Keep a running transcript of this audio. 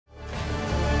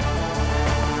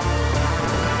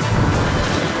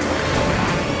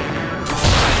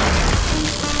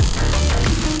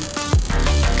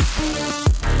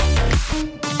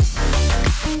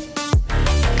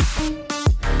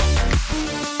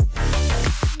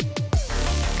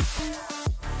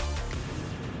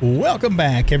Welcome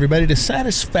back, everybody, to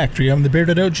Satisfactory. I'm the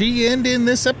Bearded OG, and in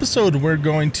this episode, we're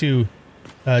going to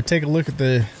take a look at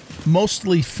the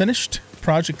mostly finished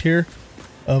project here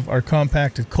of our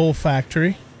compacted coal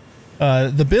factory.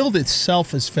 The build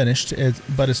itself is finished,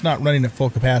 but it's not running at full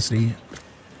capacity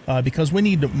because we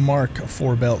need Mark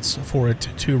 4 belts for it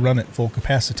to run at full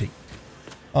capacity.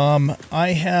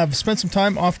 I have spent some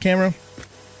time off camera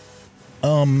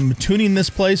tuning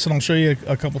this place, and I'll show you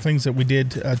a couple things that we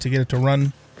did to get it to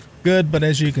run good. But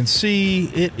as you can see,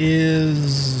 it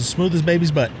is smooth as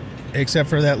baby's butt, except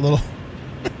for that little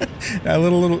that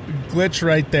little glitch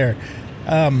right there.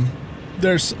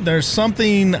 There's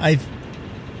something, I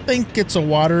think it's a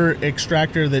water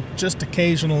extractor that just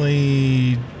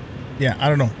occasionally, yeah, I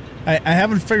don't know. I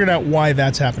haven't figured out why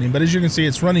that's happening, but as you can see,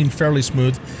 it's running fairly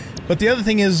smooth. But the other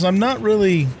thing is, I'm not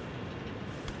really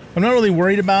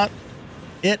worried about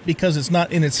it because it's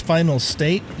not in its final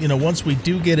state. You know, once we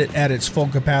do get it at its full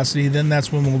capacity, then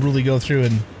that's when we'll really go through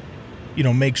and, you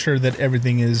know, make sure that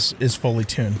everything is fully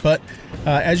tuned. But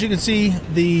as you can see,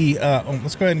 the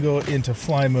let's go ahead and go into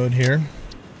fly mode here.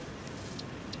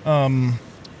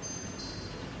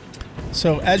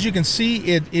 So as you can see,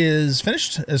 it is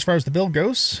finished as far as the build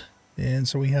goes, and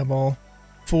so we have all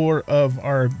 4 of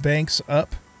our banks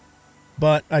up.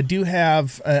 But I did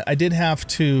have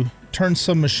to turn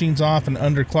some machines off and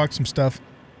underclock some stuff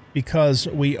because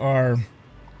we are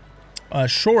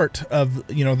short of,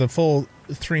 you know, the full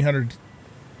 300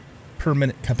 per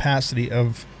minute capacity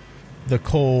of the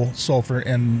coal, sulfur,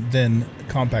 and then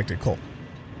compacted coal.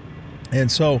 And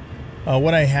so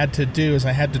what I had to do is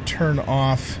I had to turn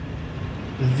off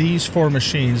these 4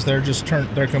 machines. They're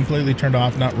completely turned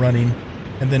off, not running,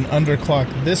 and then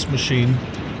underclock this machine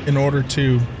in order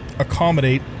to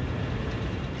accommodate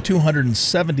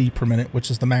 270 per minute,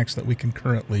 which is the max that we can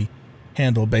currently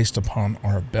handle based upon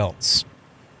our belts.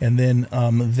 And then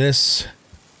this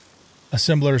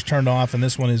assembler is turned off, and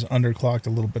this one is underclocked a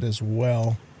little bit as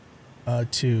well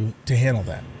to handle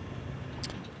that.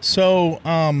 So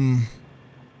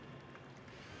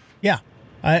yeah,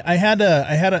 I had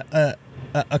a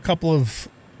couple of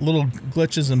little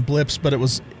glitches and blips, but it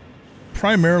was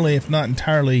primarily, if not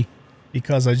entirely,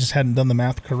 because I just hadn't done the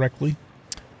math correctly.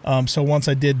 So once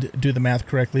I did do the math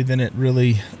correctly, then it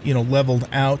really, you know, leveled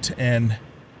out and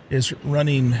is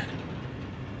running,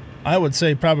 I would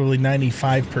say, probably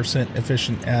 95%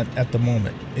 efficient at the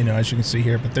moment, you know, as you can see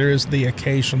here. But there is the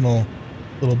occasional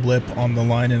little blip on the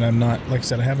line, and I'm not, like I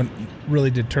said, I haven't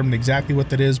really determined exactly what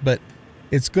that is, but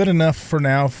it's good enough for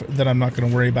now that I'm not going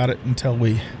to worry about it until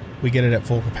we get it at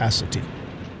full capacity.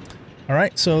 All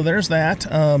right, so there's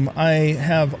that. I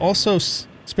have also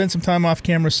spent some time off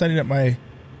camera setting up my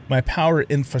power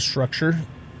infrastructure.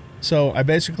 So I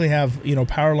basically have, you know,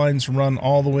 power lines run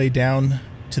all the way down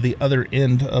to the other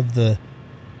end of the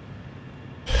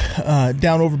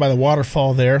down over by the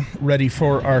waterfall there, ready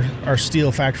for our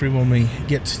steel factory when we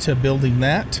get to building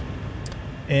that.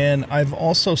 And I've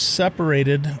also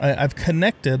separated, I've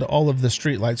connected all of the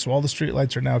streetlights. So all the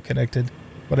streetlights are now connected,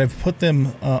 but I've put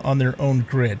them on their own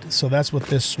grid. So that's what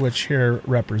this switch here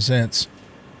represents.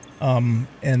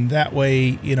 And that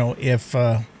way, you know, if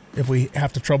we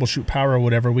have to troubleshoot power or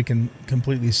whatever, we can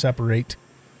completely separate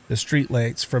the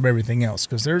streetlights from everything else,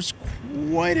 because there's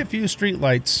quite a few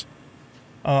streetlights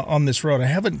on this road. I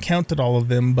haven't counted all of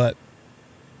them, but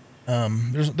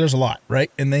there's a lot,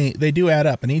 right? And they do add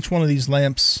up, and each one of these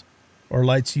lamps or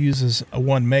lights uses a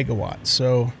 1 megawatt.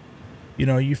 So, you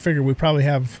know, you figure we probably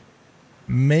have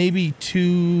maybe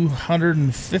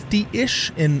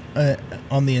 250-ish in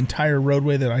on the entire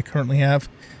roadway that I currently have.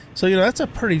 So, you know, that's a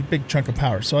pretty big chunk of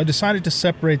power. So I decided to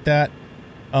separate that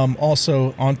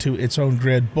also onto its own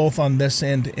grid, both on this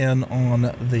end and on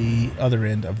the other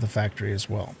end of the factory as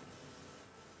well.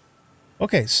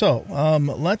 Okay, so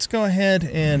let's go ahead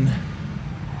and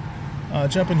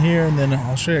jump in here, and then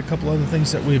I'll show you a couple other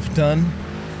things that we've done.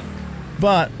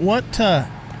 But what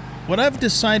I've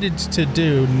decided to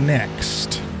do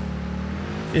next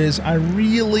is I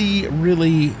really,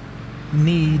 really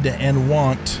need and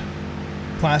want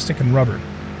plastic and rubber,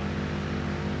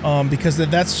 because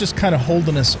that's just kind of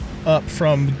holding us up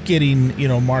from getting, you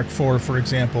know, Mark 4, for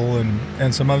example,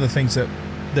 and some other things that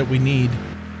we need.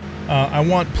 I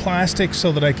want plastic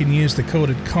so that I can use the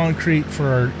coated concrete for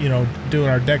our, you know, doing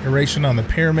our decoration on the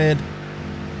pyramid.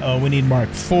 We need Mark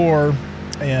 4,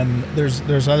 and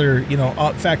there's other, you know,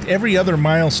 in fact, every other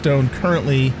milestone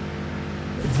currently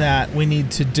that we need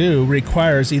to do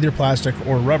requires either plastic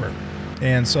or rubber.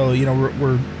 And so, you know,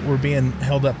 we're being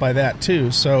held up by that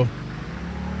too. So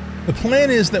the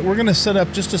plan is that we're going to set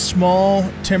up just a small,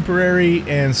 temporary,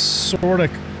 and sort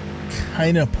of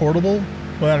kind of portable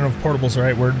well, I don't know if portable's the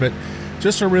right word, but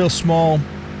just a real small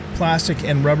plastic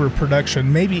and rubber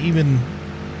production. Maybe even,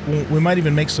 we might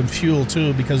even make some fuel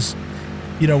too, because,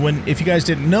 you know, if you guys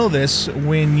didn't know this,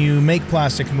 when you make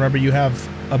plastic and rubber, you have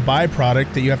a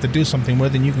byproduct that you have to do something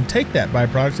with, and you can take that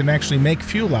byproduct and actually make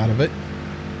fuel out of it.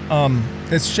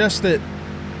 It's just that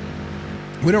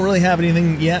we don't really have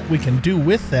anything yet we can do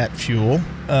with that fuel,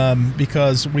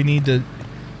 because we need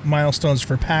milestones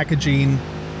for packaging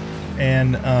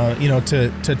and, you know,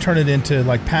 to turn it into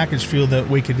like packaged fuel that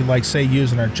we could, like, say,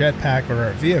 use in our jetpack or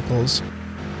our vehicles.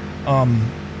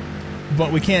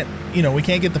 But we can't, you know, we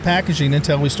can't get the packaging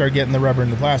until we start getting the rubber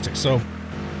and the plastic. So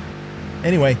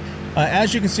anyway,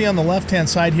 as you can see on the left-hand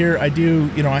side here, I do,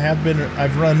 you know,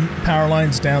 I've run power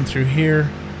lines down through here.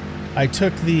 I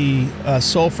took the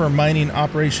sulfur mining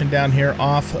operation down here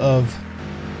off of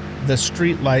the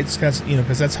street lights,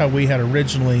 because that's how we had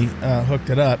originally hooked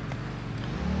it up,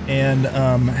 and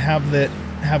have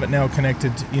it now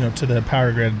connected, you know, to the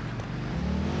power grid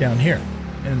down here.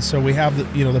 And so we have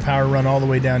the, you know, the power run all the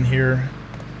way down here.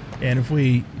 And if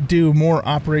we do more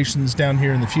operations down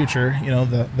here in the future, you know,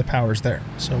 the power's there.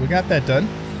 So we got that done.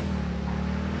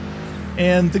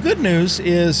 And the good news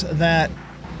is that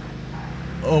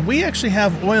we actually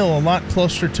have oil a lot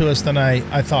closer to us than I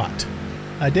thought.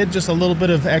 I did just a little bit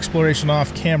of exploration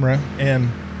off camera, and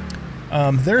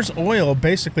there's oil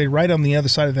basically right on the other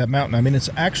side of that mountain. I mean, it's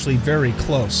actually very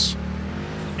close.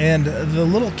 And the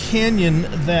little canyon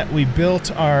that we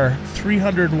built our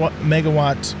 300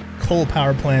 megawatt coal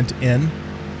power plant in,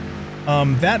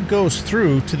 that goes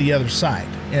through to the other side.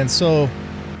 And so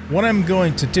what I'm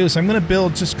going to do is I'm going to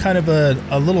build just kind of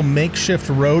a little makeshift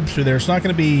road through there. It's not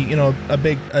going to be, you know,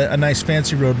 a nice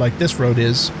fancy road like this road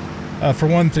is. For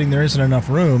one thing, there isn't enough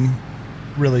room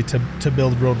really to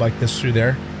build a road like this through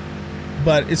there.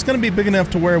 But it's going to be big enough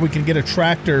to where we can get a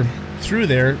tractor through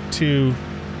there to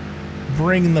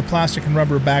bring the plastic and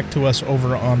rubber back to us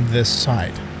over on this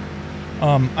side.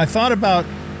 I thought about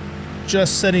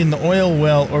just setting the oil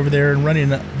well over there and running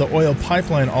the oil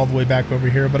pipeline all the way back over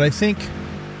here, but I think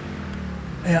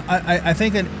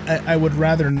I would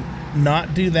rather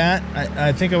not do that.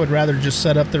 I think I would rather just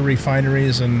set up the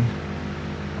refineries and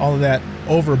all of that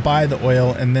over by the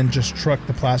oil, and then just truck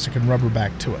the plastic and rubber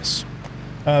back to us.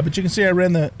 But you can see I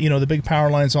ran the big power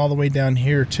lines all the way down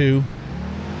here too,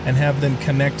 and have them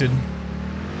connected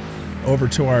over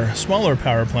to our smaller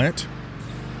power plant.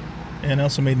 And I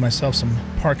also made myself some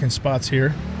parking spots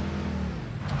here.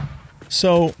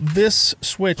 So this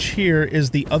switch here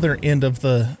is the other end of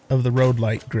the road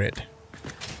light grid.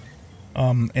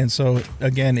 And so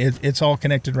again, it's all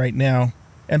connected right now.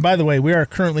 And by the way, we are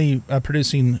currently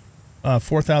producing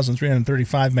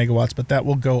 4,335 megawatts, but that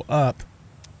will go up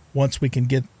once we can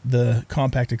get the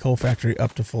compacted coal factory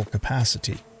up to full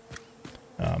capacity.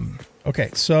 Okay,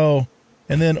 so,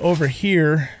 and then over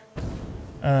here,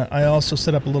 I also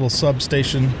set up a little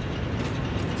substation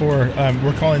for,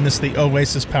 we're calling this the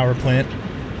Oasis power plant,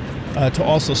 to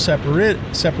also separate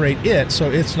it so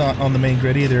it's not on the main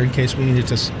grid either, in case we needed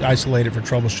to isolate it for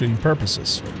troubleshooting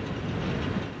purposes.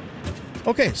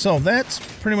 Okay, so that's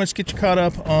pretty much get you caught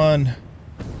up on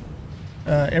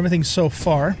everything so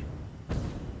far.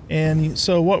 And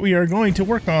so what we are going to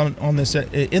work on this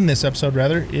in this episode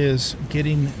rather is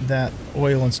getting that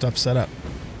oil and stuff set up.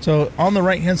 So on the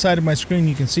right hand side of my screen,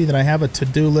 you can see that I have a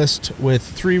to-do list with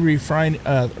 3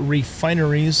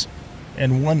 refineries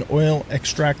and 1 oil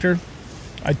extractor.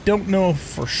 I don't know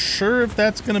for sure if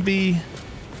that's going to be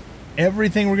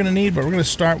everything we're going to need, but we're going to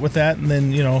start with that and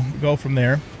then, you know, go from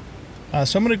there.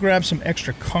 So I'm going to grab some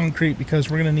extra concrete because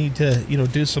we're going to need to, you know,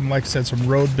 do some, like I said, some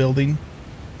road building.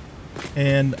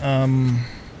 And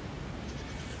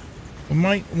we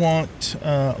might want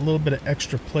a little bit of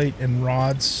extra plate and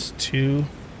rods too.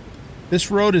 This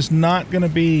road is not going to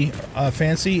be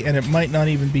fancy, and it might not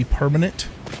even be permanent.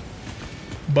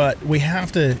 But we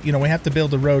have to, you know, we have to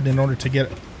build a road in order to get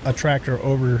a tractor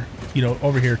over, you know,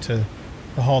 over here to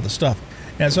haul the stuff.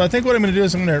 And so I think what I'm going to do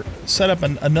is I'm going to set up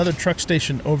another truck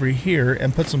station over here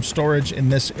and put some storage in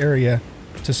this area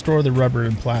to store the rubber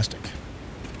and plastic.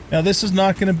 Now this is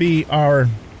not going to be our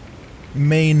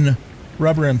main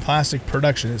rubber and plastic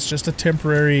production. It's just a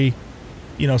temporary,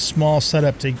 you know, small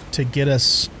setup to get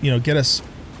us, you know, get us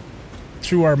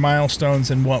through our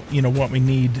milestones and what, you know, what we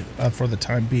need for the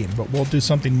time being. But we'll do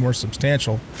something more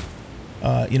substantial,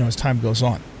 you know, as time goes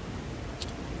on.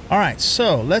 All right,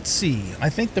 so let's see. I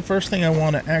think the first thing I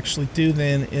want to actually do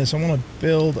then is I want to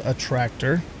build a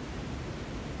tractor.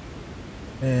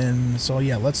 And so,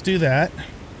 yeah, let's do that.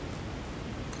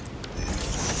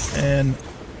 And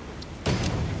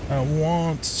I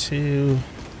want to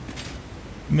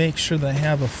make sure that I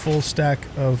have a full stack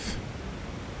of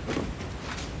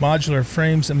modular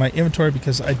frames in my inventory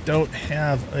because I don't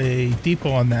have a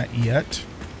depot on that yet.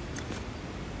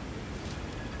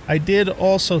 I did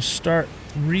also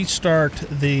restart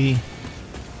the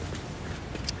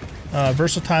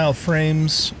versatile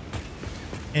frames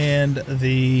and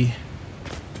the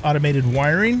automated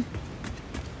wiring.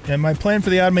 And my plan for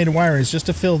the automated wiring is just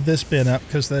to fill this bin up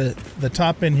because the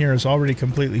top bin here is already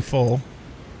completely full.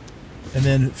 And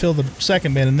then fill the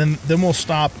second bin, and then we'll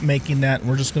stop making that, and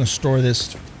we're just going to store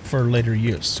this for later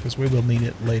use because we will need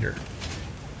it later.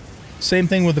 Same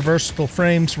thing with the versatile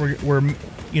frames.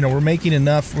 We're making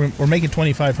enough. We're making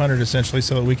 2,500 essentially,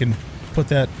 so that we can put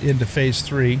that into phase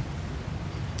 3.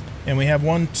 And we have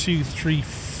 1, 2, 3,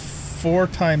 4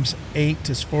 times 8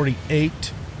 is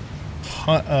 48.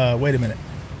 Wait a minute.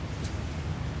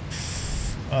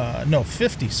 No,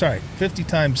 50. Sorry, 50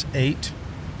 times 8.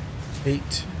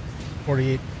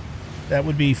 48. That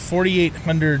would be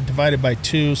 4,800 divided by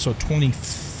 2, so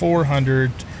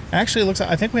 2,400. Actually, it looks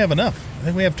like I think we have enough. I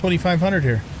think we have 2,500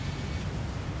 here.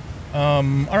 All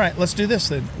right, let's do this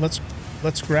then. Let's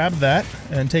grab that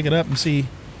and take it up and see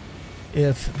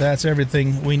if that's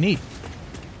everything we need.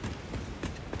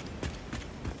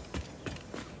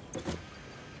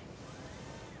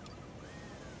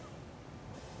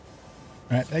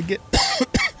 All right,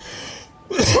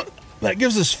 that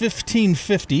gives us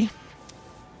 1,550.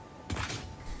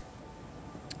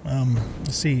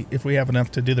 Let's see if we have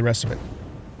enough to do the rest of it.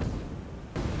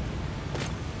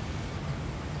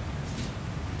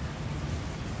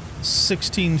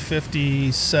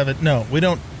 $1,657. No, we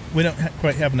don't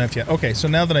quite have enough yet. Okay, so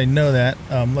now that I know that,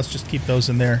 let's just keep those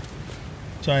in there.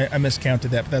 So I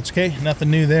miscounted that, but that's okay. Nothing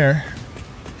new there.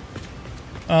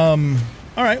 All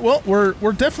right. Well,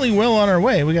 we're definitely well on our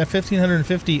way. We got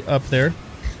 1,550 up there,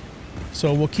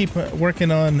 so we'll keep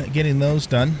working on getting those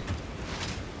done.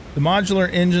 The modular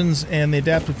engines and the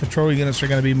adaptive control units are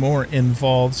going to be more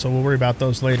involved, so we'll worry about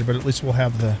those later. But at least we'll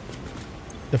have the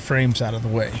frames out of the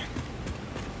way.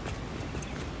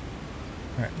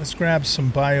 All right, let's grab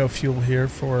some biofuel here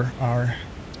for our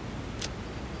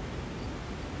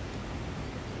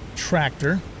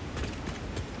tractor.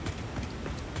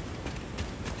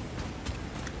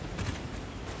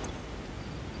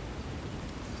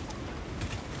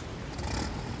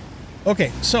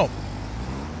 Okay, so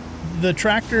the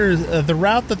tractor, the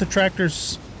route that the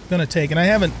tractor's going to take, and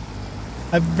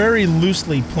I've very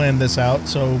loosely planned this out,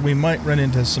 so we might run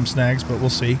into some snags, but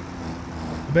we'll see.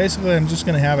 Basically, I'm just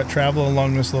going to have it travel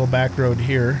along this little back road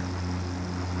here.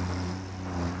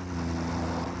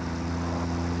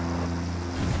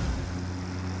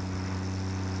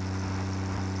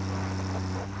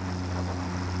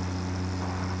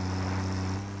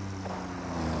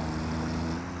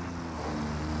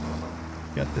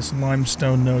 Got this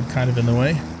limestone node kind of in the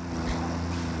way.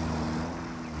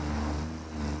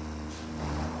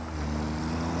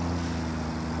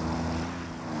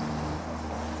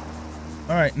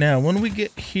 All right, now when we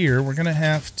get here, we're going to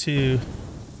have to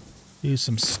do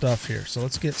some stuff here. So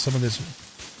let's get some of this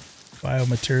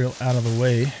biomaterial out of the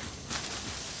way.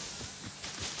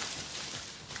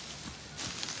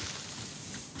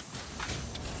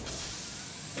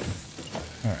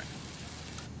 All right.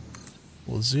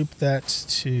 We'll zoop that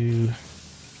to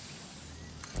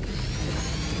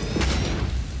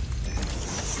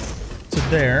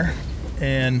there,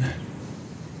 and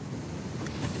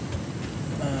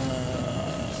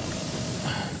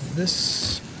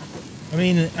this, I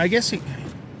mean, I guess he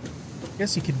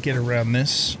could get around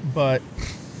this, but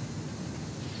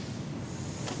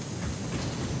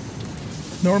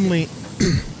normally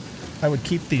I would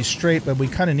keep these straight, but we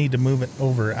kind of need to move it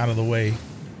over out of the way.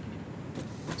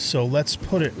 So let's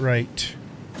put it right,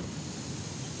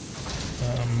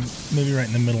 maybe right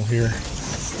in the middle here.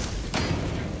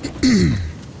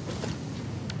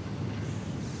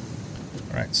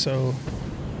 All right, so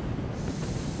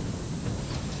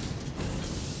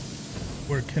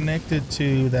we're connected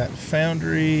to that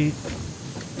foundry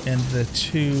and the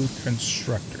 2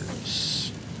 constructors.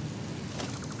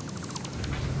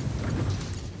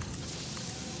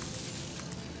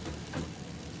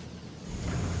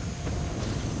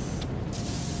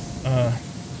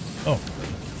 Oh,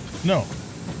 no. I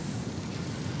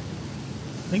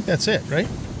think that's it, right?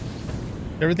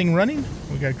 Everything running?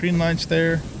 We got green lights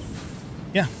there.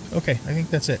 Yeah, okay, I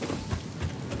think that's it.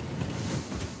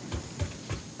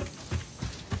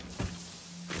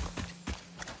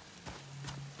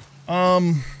 All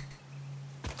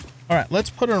right,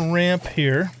 let's put a ramp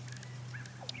here.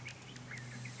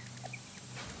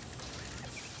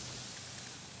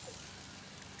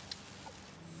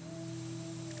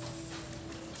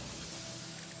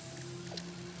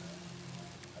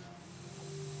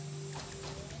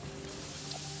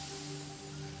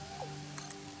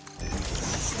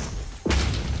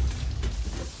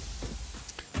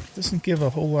 doesn't give a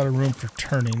whole lot of room for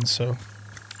turning, so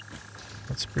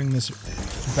let's bring this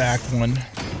back one.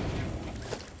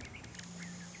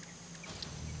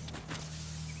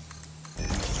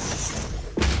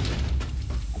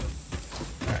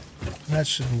 Alright, that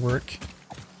should work.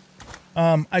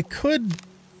 I could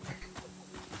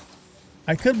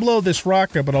blow this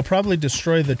rock up, but I'll probably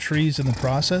destroy the trees in the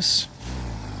process.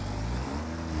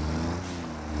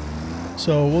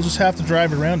 So we'll just have to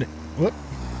drive around it. Whoop.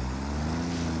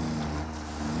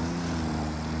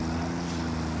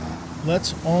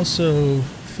 Let's also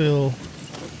fill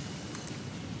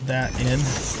that in.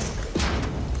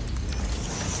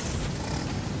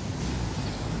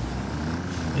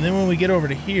 And then when we get over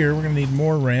to here, we're going to need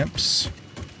more ramps.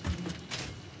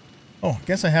 Oh, I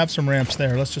guess I have some ramps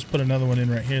there. Let's just put another one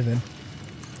in right here then.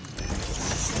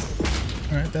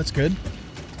 Alright, that's good.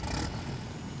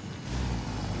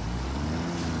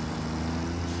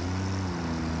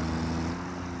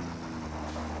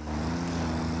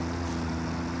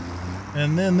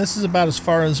 And then this is about as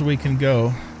far as we can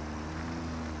go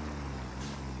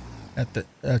at the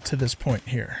to this point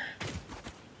here.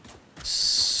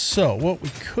 So what we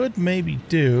could maybe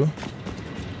do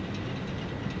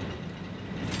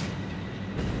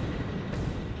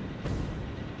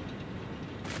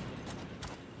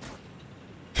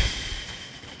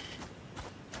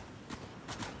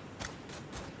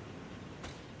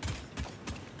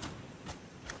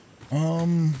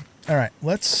all right,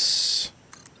 let's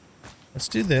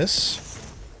do this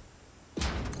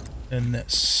and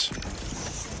this.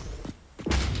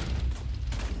 You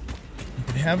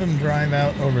can have him drive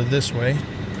out over this way.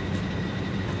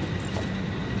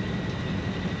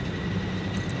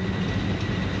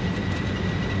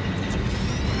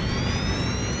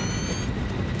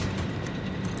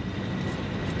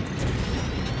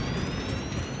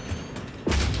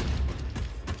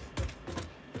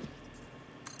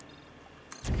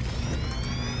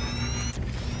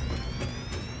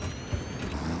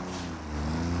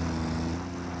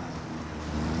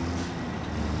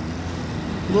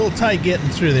 A little tight getting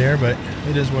through there, but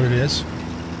it is what it is.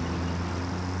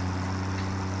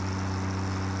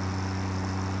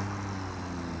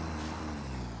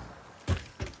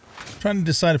 Trying to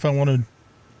decide if I want to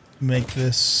make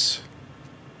this...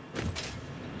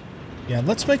 Yeah,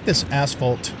 let's make this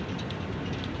asphalt.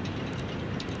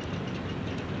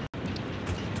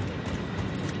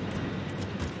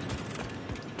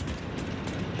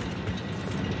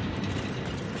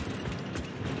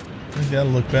 I think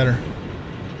that'll look better.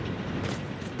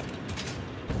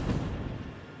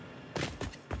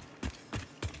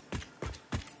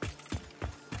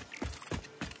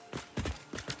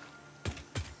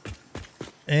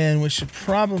 And we should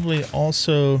probably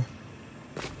also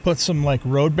put some like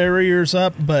road barriers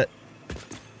up, but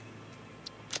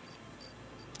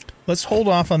let's hold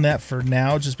off on that for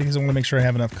now just because I want to make sure I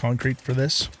have enough concrete for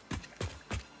this.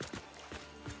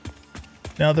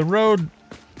 Now the road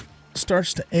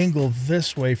starts to angle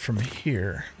this way from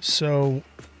here. So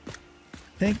I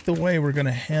think the way we're going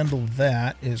to handle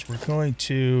that is we're going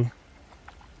to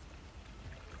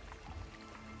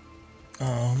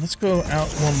let's go out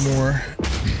one more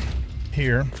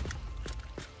here,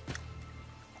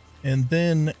 and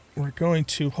then we're going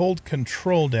to hold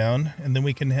control down, and then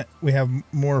we have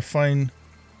more fine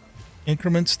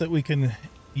increments that we can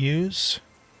use.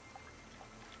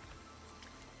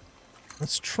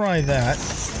 Let's try that.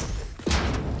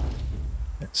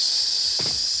 It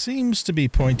seems to be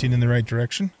pointing in the right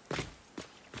direction.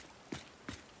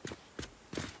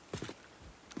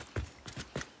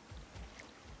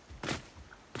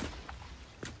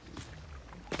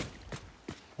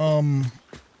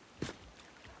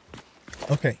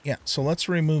 Okay, yeah, so let's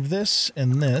remove this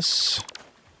and this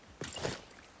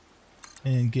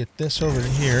and get this over to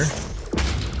here.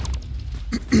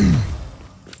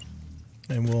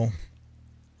 And we'll...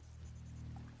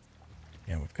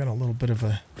 Yeah, we've got a little bit of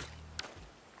a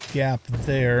gap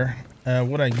there.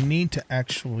 What I need to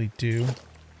actually do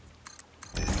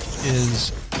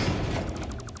is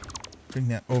bring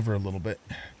that over a little bit.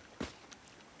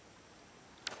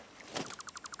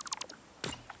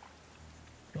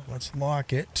 Let's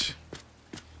lock it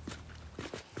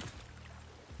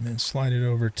and then slide it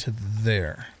over to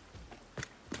there.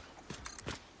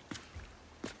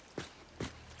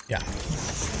 Yeah.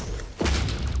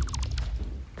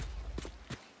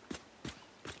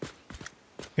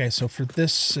 Okay, so for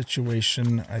this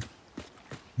situation,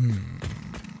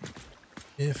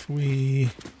 if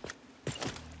we...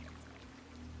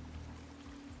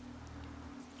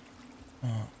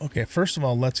 okay, first of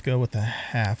all, let's go with the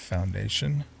half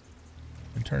foundation.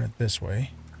 And turn it this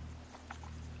way.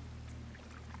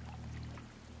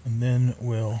 And then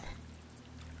we'll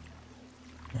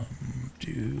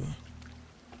do...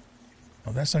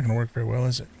 Oh, that's not going to work very well,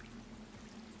 is it?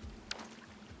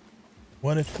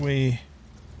 What if we...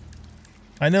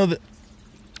 I know that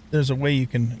there's a way you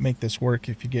can make this work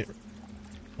if you get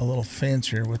a little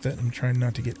fancier with it. I'm trying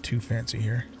not to get too fancy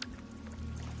here.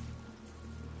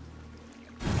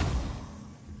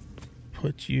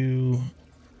 Put you...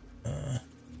 I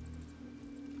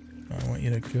want you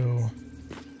to go...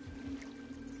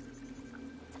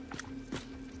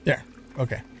 There.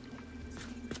 Okay.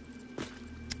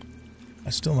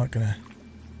 I'm still not gonna...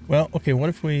 Well, okay, what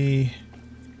if we...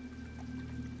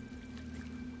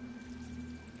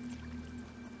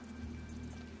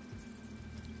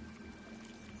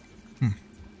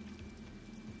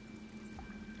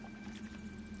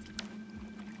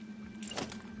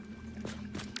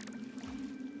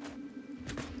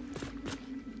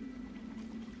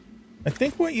 I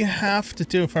think what you have to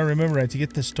do, if I remember right, to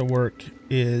get this to work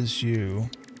is you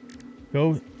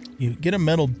get a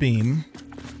metal beam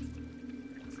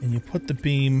and you put the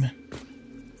beam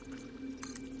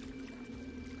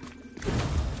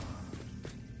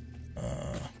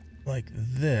like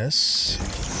this,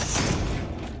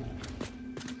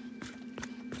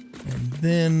 and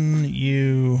then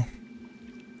you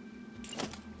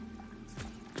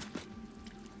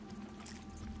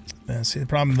see the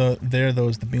problem though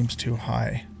is the beam's too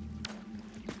high.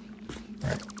 All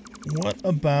right, what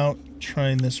about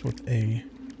trying this with a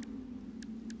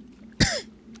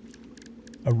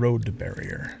road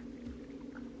barrier?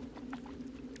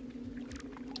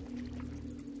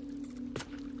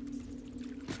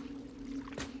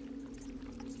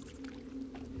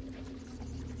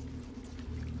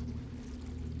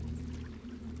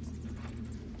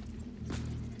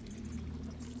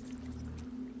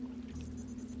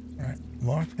 All right,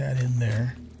 lock that in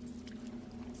there.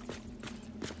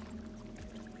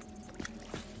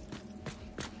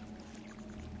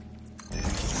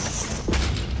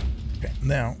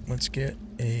 Now, let's get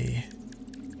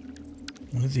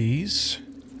one of these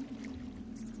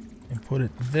and put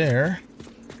it there.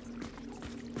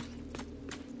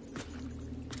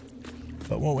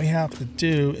 But what we have to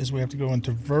do is we have to go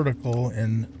into vertical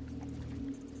and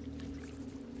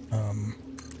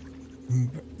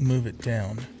move it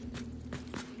down,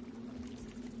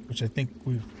 which I think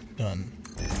we've done.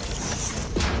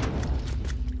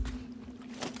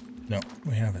 No,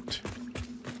 we haven't.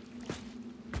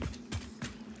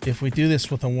 If we do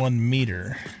this with a 1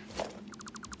 meter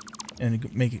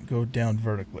and make it go down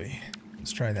vertically,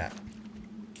 let's try that.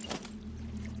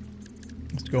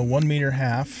 Let's go 1 meter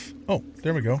half. Oh,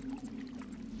 there we go.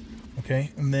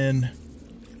 Okay, and then,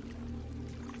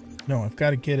 no, I've got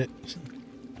to get it.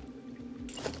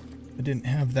 I didn't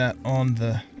have that on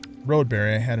the road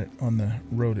barrier. I had it on the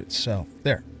road itself.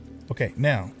 There. Okay,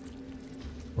 now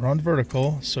we're on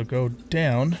vertical, so go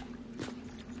down.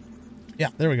 Yeah,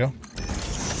 there we go.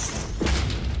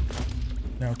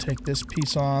 Now take this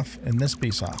piece off and this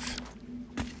piece off.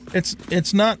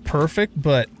 It's not perfect,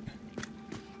 but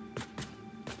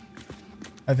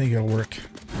I think it'll work.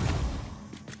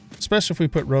 Especially if we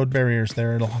put road barriers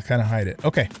there, it'll kind of hide it.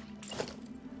 Okay.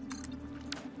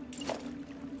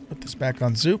 Put this back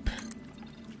on Zoop.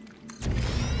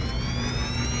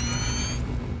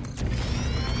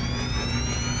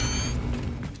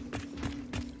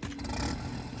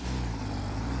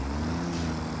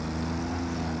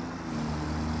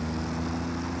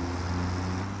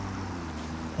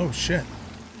 Oh, shit.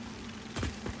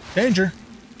 Danger.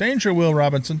 Danger, Will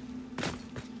Robinson.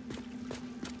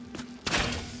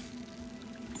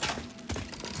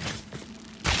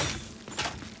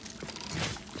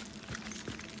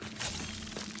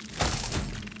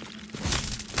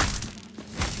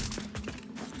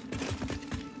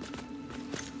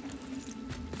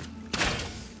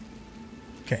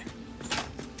 Okay.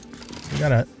 We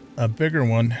got a bigger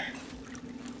one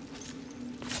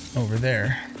over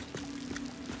there.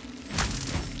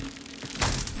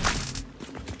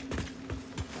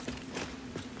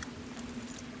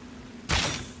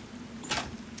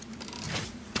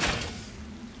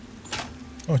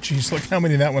 Oh, geez, look how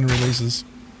many that one releases.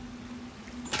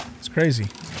 It's crazy.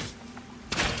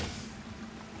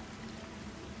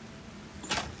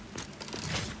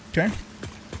 Okay.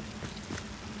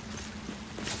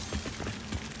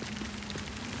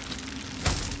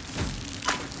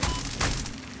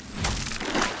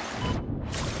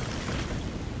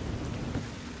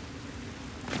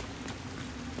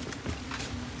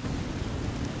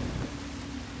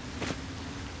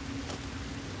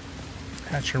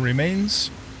 Hatcher remains.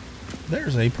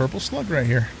 There's a purple slug right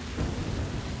here.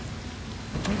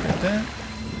 Look at that.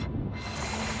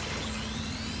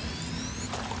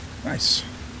 Nice.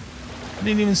 I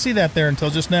didn't even see that there until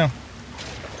just now.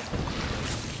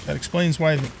 That explains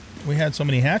why we had so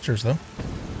many hatchers, though.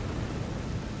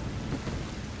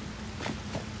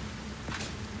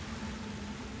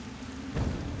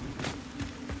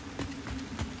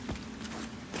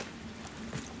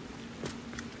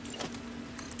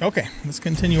 Okay, let's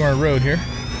continue our road here.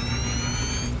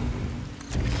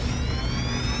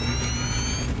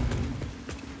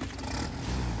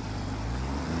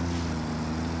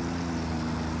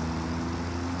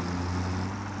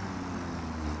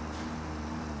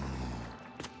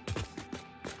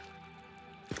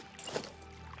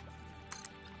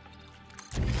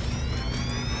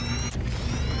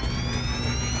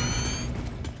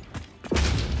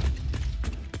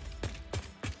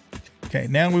 Okay,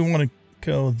 now we want to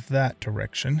go that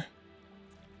direction.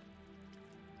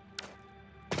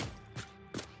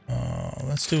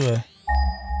 Let's do a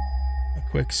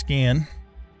quick scan.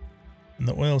 And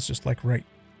the oil's just like right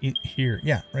here.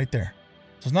 Yeah, right there.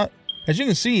 So it's not, as you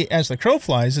can see, as the crow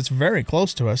flies, it's very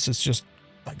close to us. It's just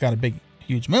got a big,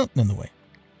 huge mountain in the way.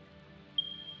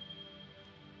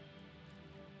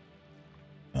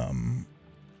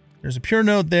 There's a pure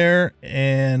node there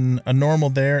and a normal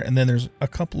there, and then there's a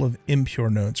couple of impure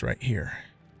nodes right here.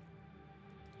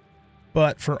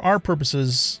 But for our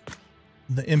purposes,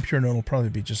 the impure node will probably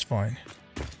be just fine.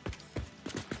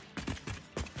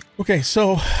 Okay,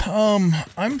 so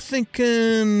I'm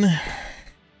thinking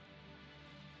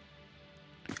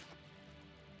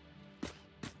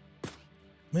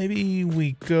maybe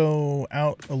we go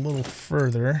out a little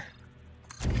further.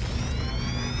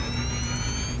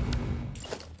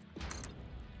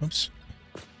 Oops.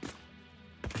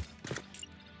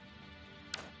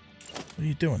 What are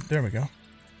you doing? There we go.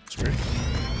 That's weird.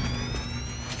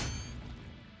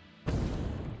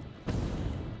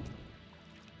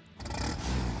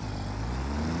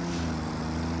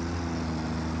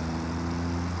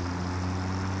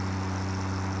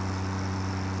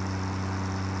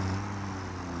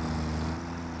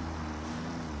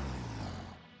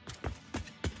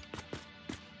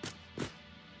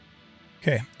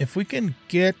 Okay, if we can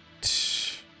get...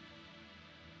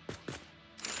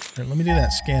 Here, let me do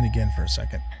that scan again for a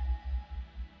second.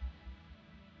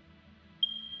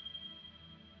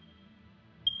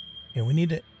 Yeah, we need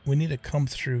to come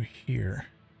through here.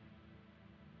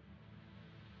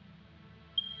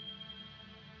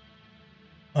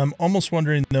 I'm almost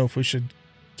wondering though if we should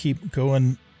keep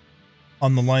going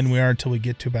on the line we are until we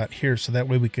get to about here, so that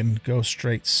way we can go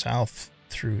straight south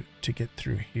through to get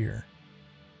through here.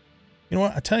 You know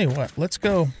what? I tell you what. Let's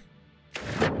go.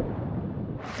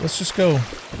 Let's just go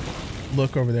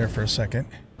look over there for a second.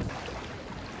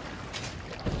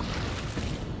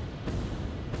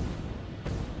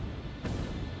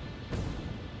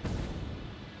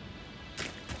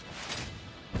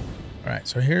 All right.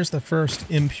 So here's the first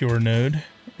impure node,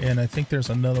 and I think there's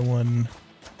another one.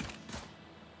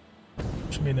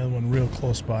 Should be another one real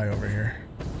close by over here.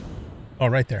 Oh,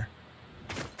 right there.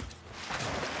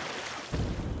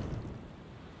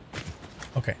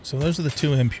 Okay, so those are the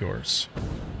two impures.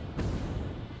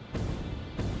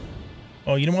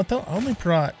 Oh, you know what though? I only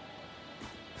brought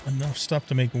enough stuff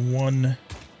to make one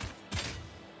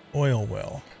oil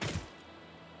well.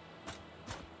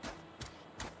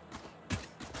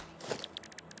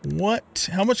 What?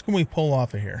 How much can we pull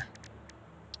off of here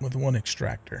with one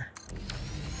extractor?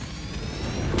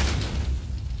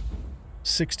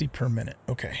 60 per minute.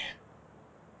 Okay.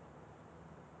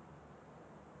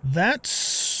 That's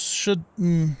should,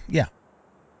 yeah.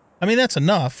 I mean, that's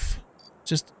enough.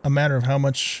 Just a matter of how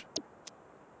much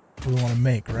we want to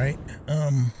make, right?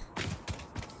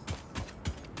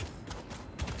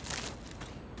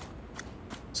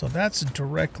 So that's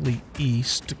directly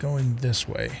east going this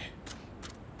way.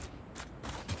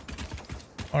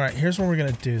 All right, here's what we're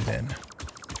going to do then.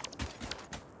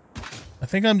 I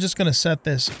think I'm just going to set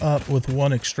this up with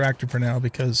one extractor for now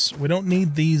because we don't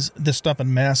need this stuff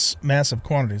in massive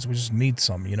quantities. We just need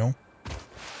some, you know?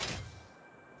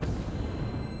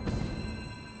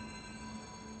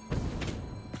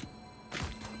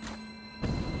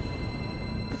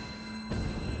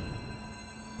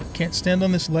 Can't stand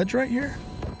on this ledge right here?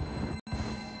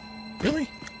 Really?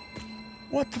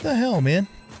 What the hell, man?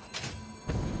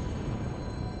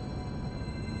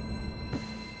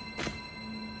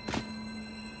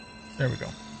 There we go.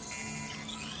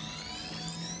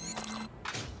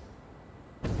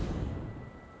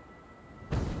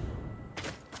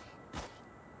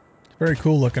 Very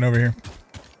cool looking over here.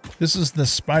 This is the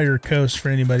Spider Coast for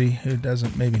anybody who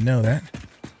doesn't maybe know that.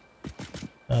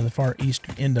 The far east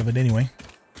end of it anyway.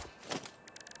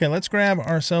 Okay, let's grab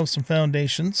ourselves some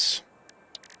foundations.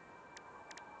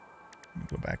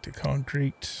 Go back to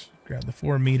concrete, grab the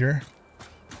 4 meter,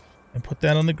 and put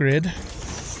that on the grid. I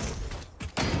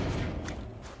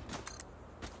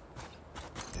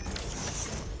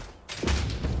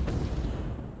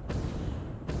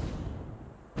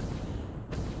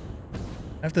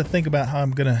have to think about how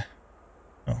I'm gonna...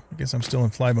 Oh, I guess I'm still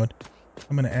in fly mode.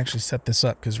 I'm gonna actually set this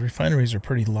up because refineries are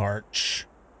pretty large.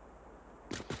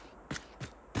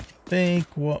 I think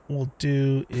what we'll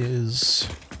do is...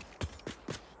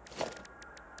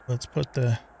 Let's put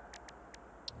the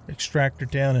extractor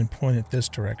down and point it this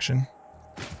direction.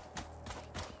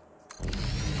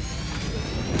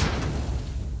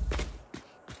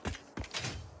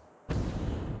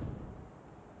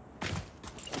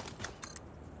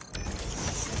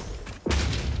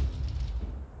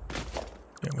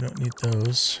 Yeah, we don't need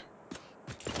those.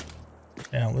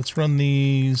 Now let's run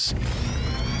these.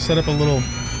 Set up a little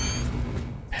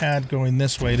pad going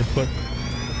this way to put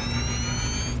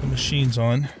the machines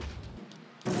on.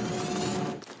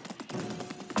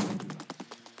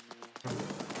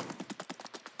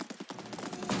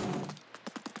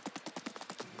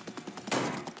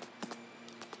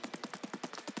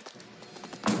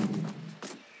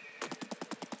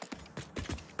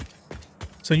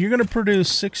 So you're going to produce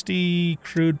 60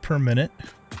 crude per minute.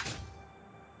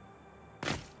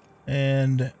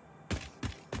 And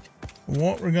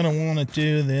what we're going to want to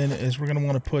do then is we're going to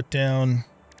want to put down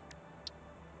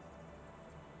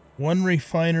 1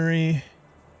 refinery.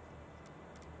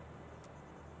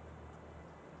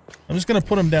 I'm just going to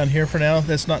put them down here for now.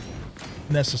 That's not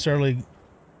necessarily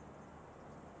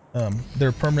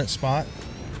their permanent spot.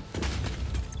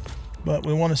 But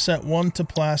we want to set 1 to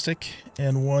plastic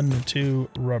and 1 to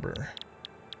rubber.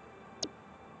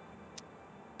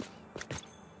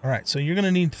 Alright, so you're going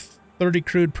to need 30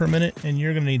 crude per minute, and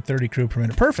you're going to need 30 crude per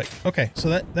minute. Perfect. Okay, so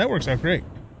that works out great.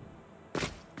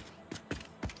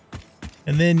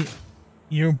 And then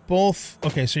you're both...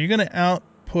 Okay, so you're going to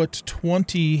output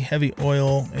 20 heavy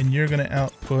oil, and you're going to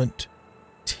output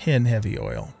 10 heavy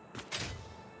oil.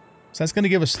 So that's going to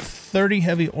give us 30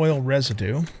 heavy oil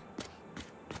residue.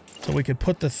 So we could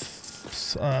put the...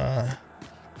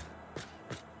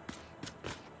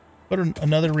 put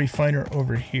another refiner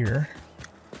over here.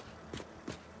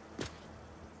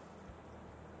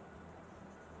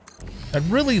 I'd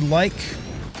really like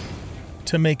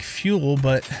to make fuel,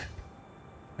 but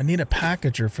I need a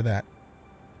packager for that.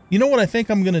 You know what I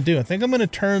think I'm going to do? I think I'm going to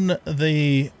turn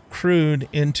the crude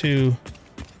into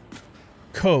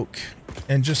coke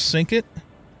and just sink it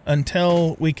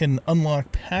until we can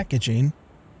unlock packaging.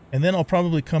 And then I'll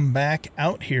probably come back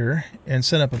out here and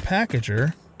set up a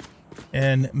packager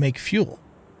and make fuel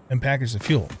and package the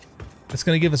fuel. It's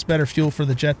going to give us better fuel for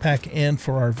the jetpack and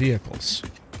for our vehicles.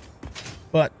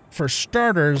 But for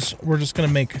starters, we're just going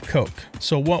to make coke.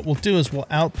 So what we'll do is we'll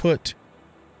output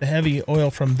the heavy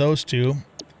oil from those two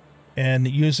and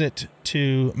use it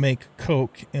to make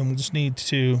coke. And we'll just need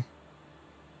to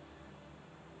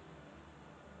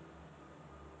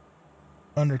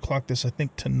underclock this, I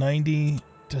think, to 90...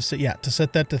 to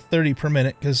set that to 30 per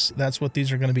minute, because that's what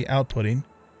these are going to be outputting.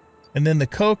 And then the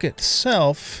coke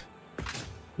itself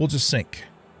will just sink.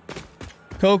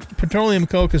 Petroleum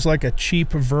coke is like a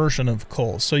cheap version of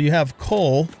coal. So you have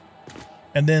coal,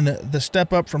 and then the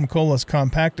step up from coal is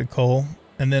compacted coal,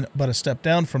 and then but a step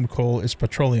down from coal is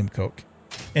petroleum coke.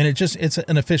 And it's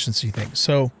an efficiency thing.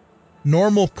 So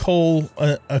normal coal,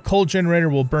 a coal generator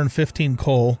will burn 15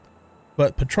 coal,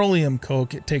 but petroleum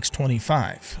coke, it takes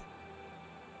 25.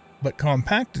 But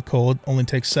compacted coal only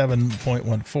takes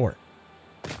 7.14.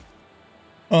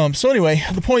 So anyway,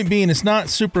 the point being, it's not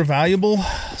super valuable.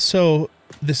 So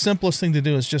the simplest thing to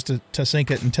do is just to sink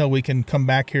it until we can come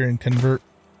back here and convert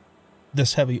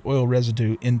this heavy oil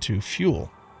residue into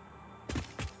fuel.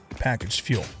 Packaged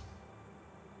fuel.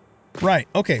 Right.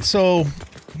 Okay. So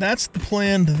that's the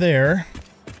plan there.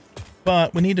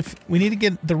 But we need to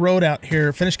get the road out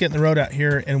here, finish getting the road out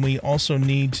here, and we also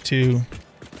need to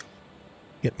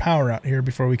get power out here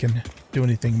before we can do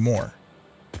anything more.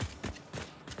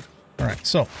 All right,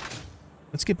 so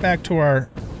let's get back to our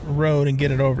road and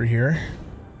get it over here.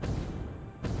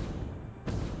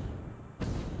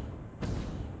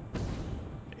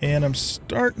 And I'm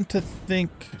starting to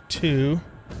think too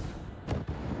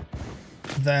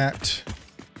that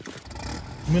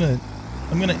I'm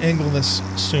gonna angle this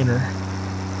sooner.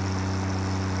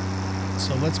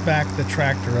 So let's back the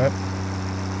tractor up.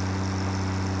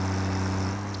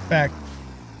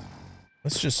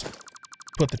 Let's just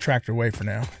put the tractor away for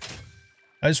now.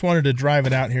 I just wanted to drive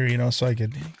it out here, you know, so I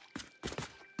could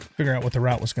figure out what the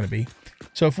route was going to be.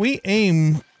 So if we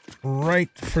aim right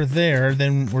for there,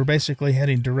 then we're basically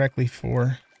heading directly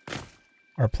for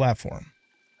our platform.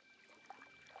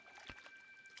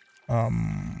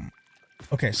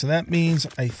 Okay, so that means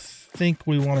I think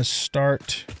we want to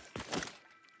start.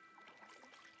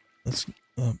 Let's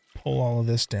pull all of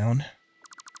this down.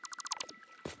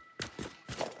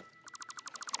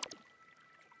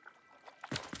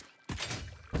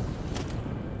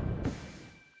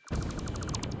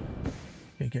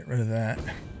 Okay, get rid of that.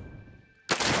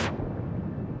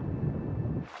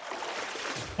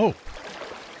 Oh,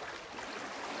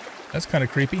 that's kind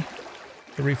of creepy.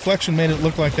 The reflection made it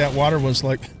look like that water was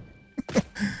like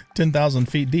 10,000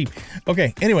 feet deep.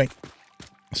 Okay, anyway,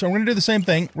 so we're going to do the same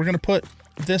thing. We're going to put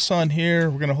this on here.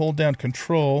 We're going to hold down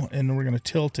control, and we're going to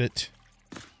tilt it.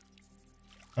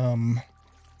 I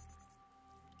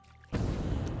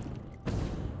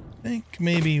think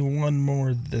maybe one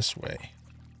more this way.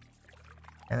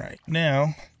 All right,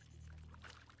 now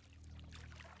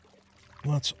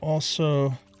let's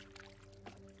also...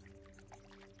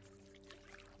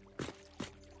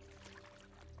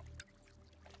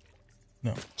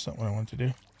 No, that's not what I want to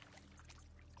do.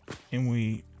 Can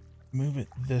we move it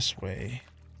this way?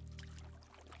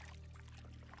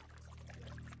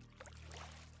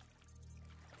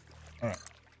 All right,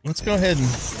 let's go ahead and...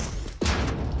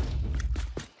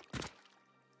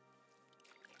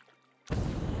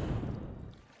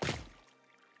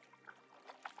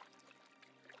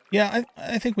 Yeah,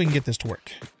 I think we can get this to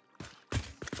work.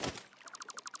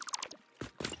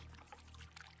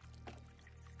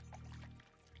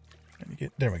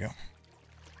 There we go.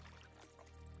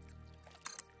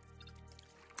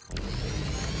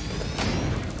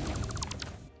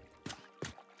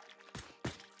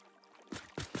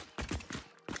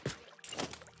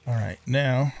 All right,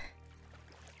 now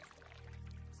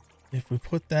if we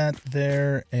put that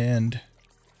there, and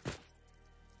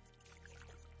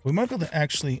we might be able to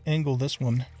actually angle this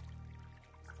one.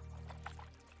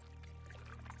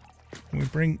 We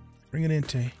bring it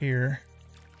into here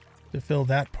to fill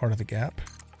that part of the gap.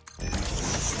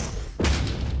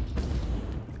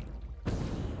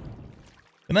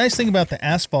 The nice thing about the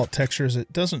asphalt texture is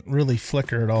it doesn't really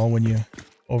flicker at all when you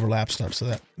overlap stuff,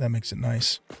 so that makes it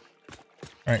nice.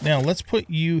 All right, now let's put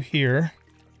you here.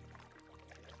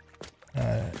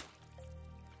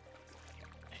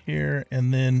 Here,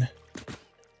 and then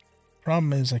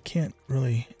problem is I can't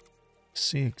really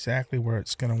see exactly where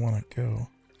it's going to want to go.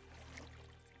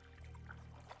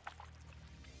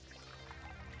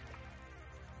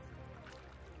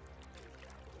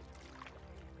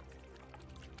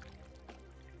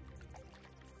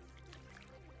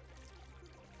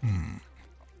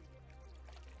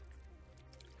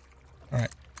 All right,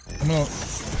 I'm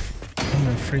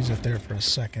gonna freeze it there for a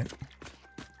second.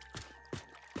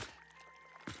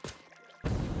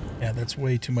 Yeah, that's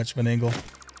way too much of an angle.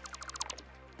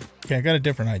 Okay, I got a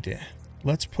different idea.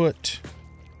 Let's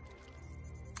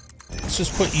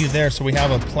just put you there so we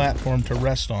have a platform to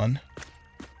rest on.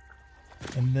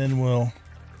 And then we'll...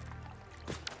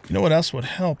 You know what else would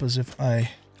help is if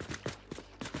I...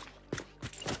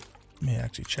 Let me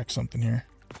actually check something here.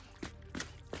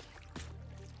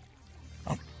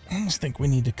 I almost think we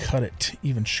need to cut it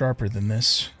even sharper than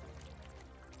this.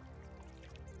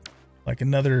 Like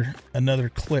another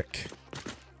click.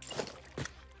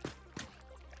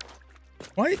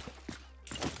 Why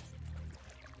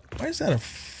is that a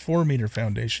 4-meter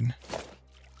foundation?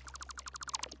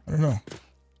 I don't know.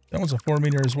 That one's a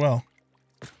 4-meter as well.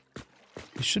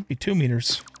 It should be 2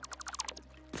 meters.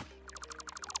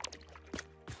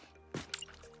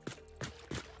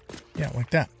 Yeah, like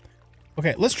that.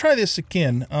 Okay, let's try this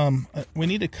again. We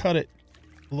need to cut it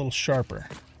a little sharper.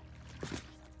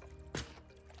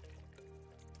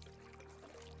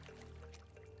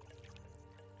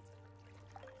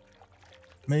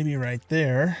 Maybe right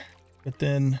there, but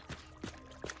then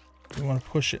we want to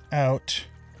push it out.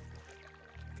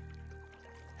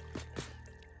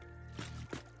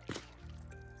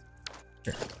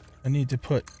 Here, I need to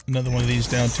put another one of these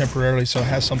down temporarily so it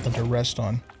has something to rest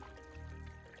on.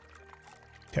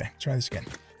 Okay, try this again.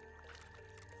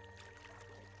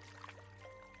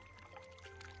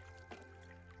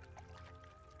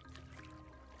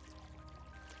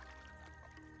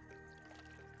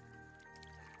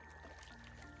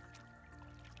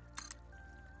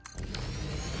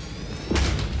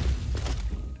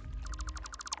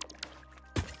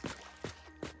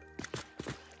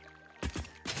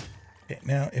 Okay,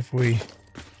 now if we...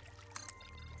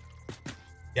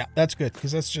 Yeah, that's good,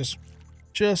 because that's just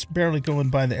barely going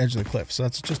by the edge of the cliff, so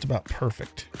that's just about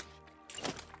perfect.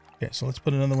 Okay, so let's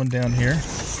put another one down here.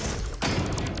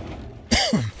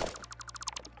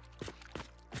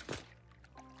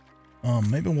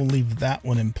 Maybe we'll leave that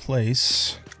one in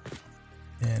place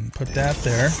and put that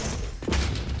there.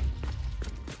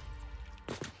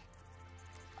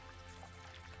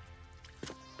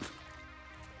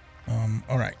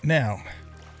 All right, now.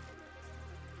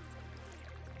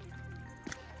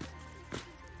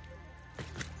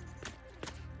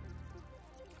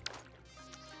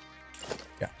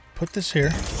 Yeah, put this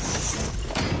here.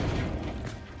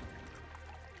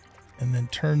 And then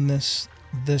turn this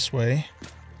way.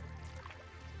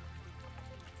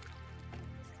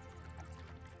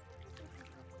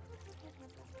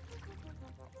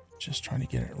 Just trying to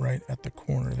get it right at the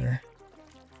corner there.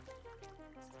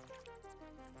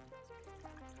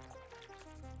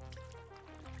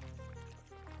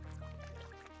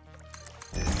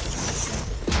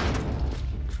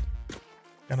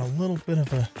 Got a little bit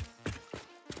of a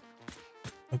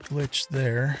glitch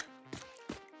there.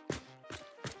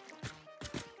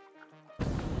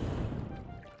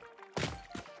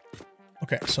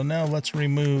 Okay, so now let's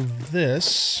remove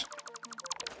this.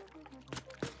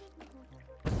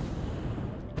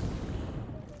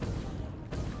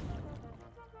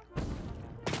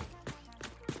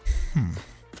 I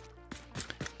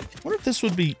wonder if this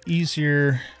would be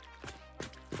easier.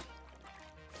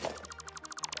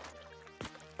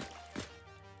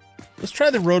 Let's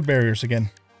try the road barriers again.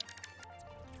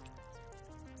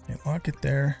 Okay, lock it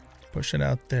there. Push it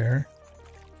out there.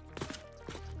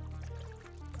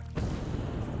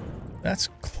 That's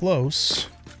close.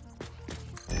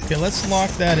 Okay, let's lock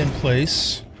that in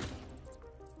place.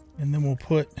 And then we'll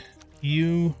put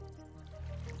you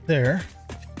there.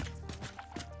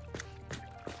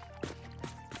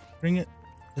 Bring it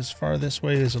as far this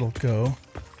way as it'll go.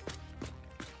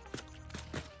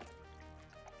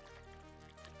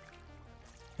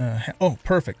 Oh,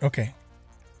 perfect. Okay.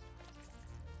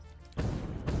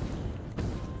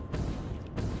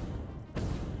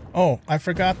 Oh, I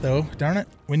forgot though. Darn it.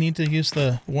 We need to use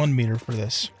the 1 meter for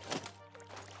this.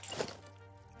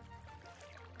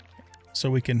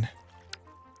 So we can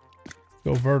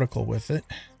go vertical with it.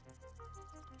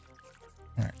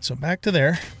 All right, so back to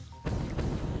there.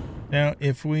 Now,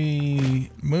 if we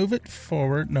move it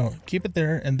forward, no, keep it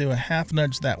there and do a half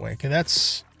nudge that way. Okay,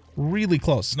 that's really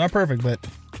close. It's not perfect, but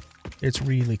it's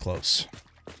really close.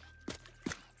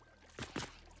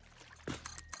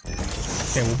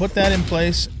 Okay, we'll put that in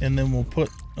place, and then we'll put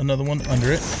another one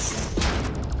under it.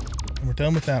 And we're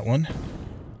done with that one.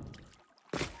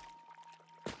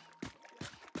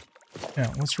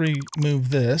 Now, let's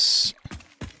remove this.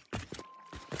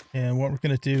 And what we're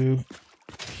going to do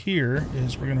here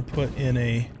is we're going to put in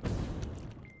a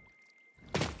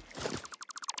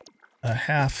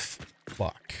half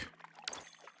block.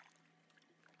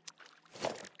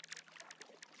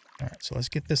 All right, so let's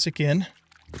get this again.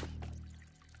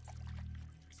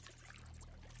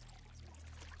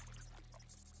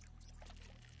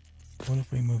 What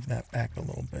if we move that back a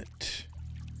little bit?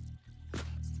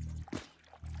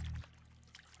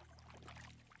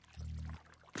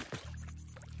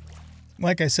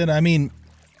 Like I said, I mean,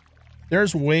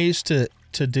 there's ways to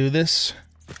do this.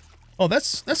 Oh,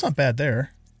 that's not bad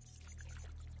there.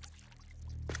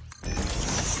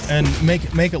 And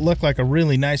make it look like a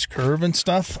really nice curve and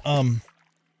stuff.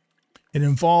 It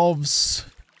involves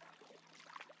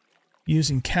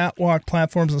using catwalk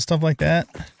platforms and stuff like that.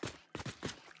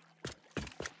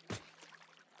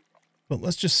 But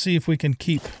let's just see if we can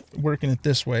keep working it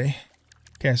this way.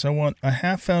 Okay, so I want a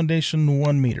half foundation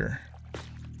 1 meter.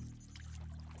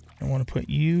 I want to put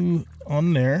you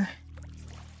on there.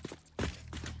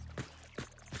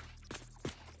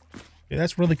 Okay,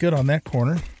 that's really good on that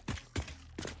corner.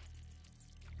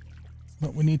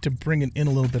 But we need to bring it in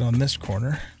a little bit on this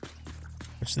corner,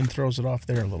 which then throws it off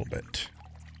there a little bit.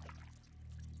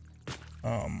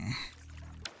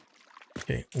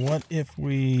 Okay, what if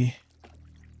we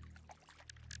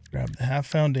grab the half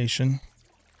foundation,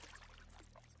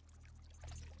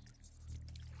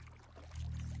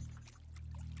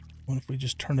 what if we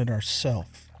just turn it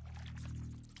ourselves?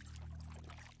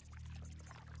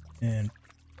 And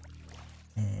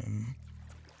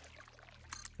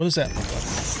what does that look like?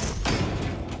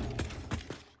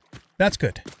 That's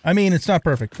good. I mean, it's not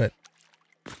perfect, but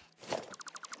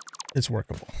it's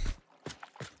workable.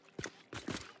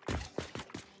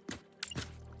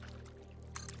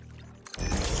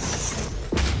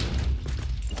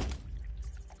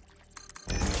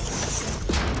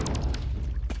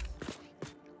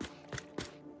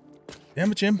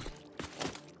 Damn it, Jim.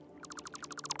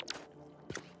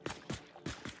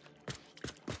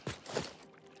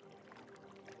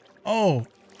 Oh,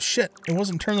 shit. It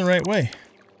wasn't turned the right way.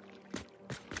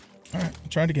 Alright, I'll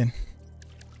try it again.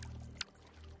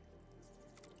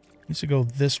 Needs to go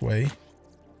this way.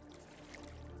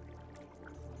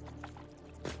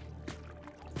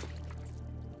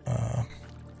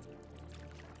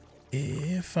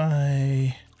 If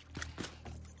I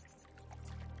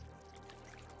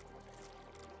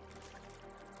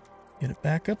Get it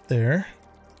back up there.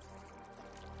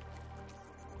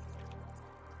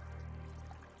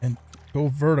 And go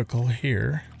vertical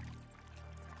here.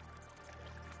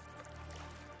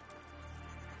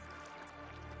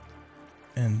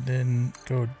 And then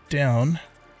go down.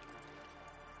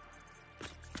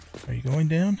 Are you going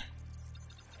down?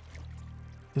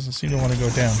 Doesn't seem to want to go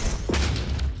down.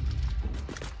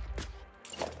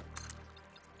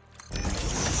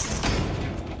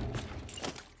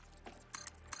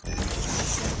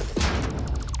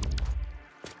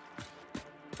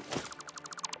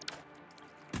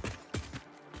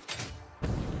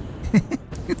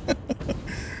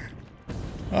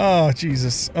 Oh,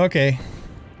 Jesus. Okay.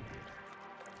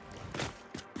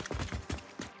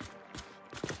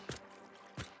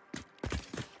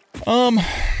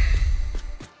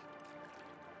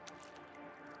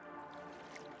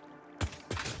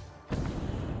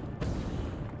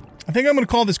 I think I'm going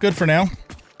to call this good for now.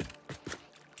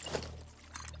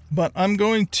 But I'm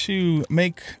going to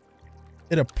make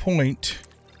it a point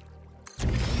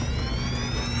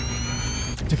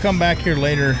to come back here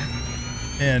later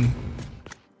and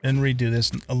redo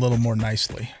this a little more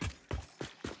nicely.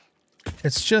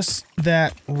 It's just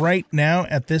that right now,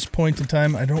 at this point in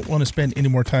time, I don't want to spend any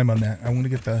more time on that. I want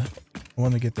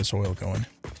to get this oil going.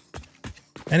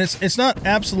 And it's not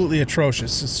absolutely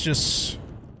atrocious. It's just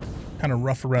kind of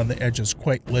rough around the edges,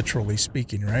 quite literally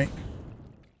speaking, right?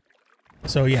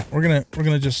 So yeah, we're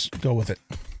gonna just go with it.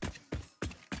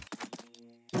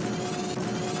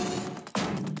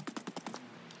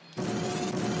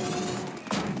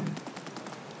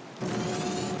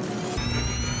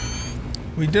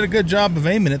 We did a good job of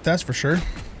aiming it, that's for sure.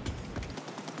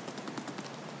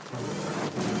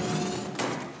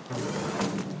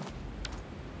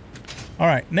 All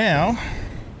right, now,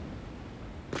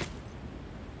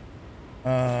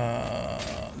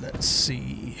 let's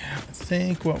see. I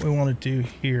think what we want to do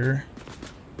here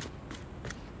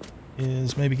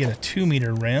is maybe get a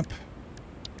 2-meter ramp.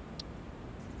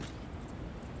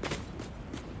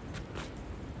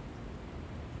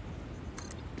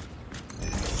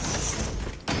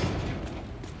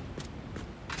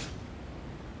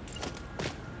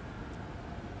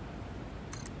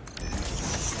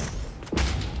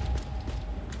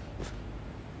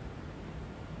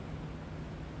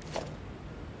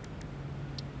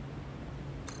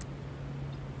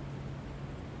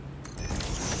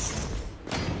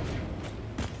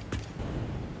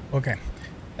 Okay,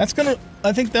 I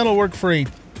think that'll work for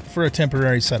a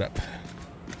temporary setup.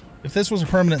 If this was a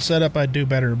permanent setup, I'd do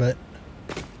better, but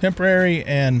temporary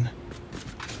and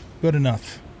good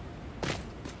enough.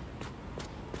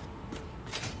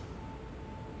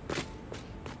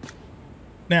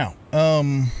 Now,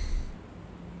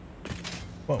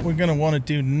 what we're gonna want to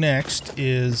do next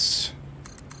is,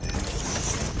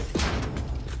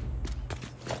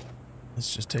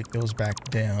 let's just take those back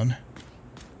down.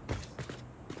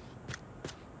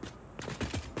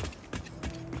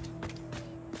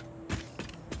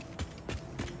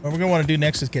 What we're going to want to do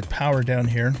next is get power down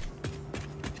here.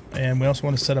 And we also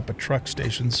want to set up a truck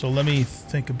station. So let me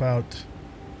think about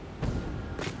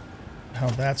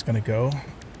how that's going to go.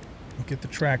 We'll get the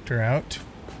tractor out.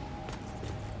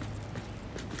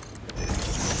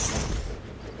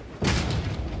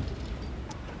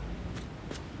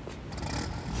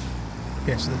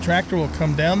 Okay, so the tractor will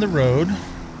come down the road.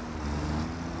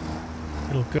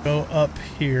 It'll go up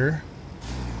here.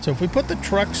 So if we put the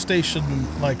truck station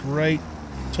like right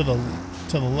to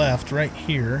the left, right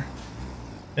here,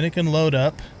 then it can load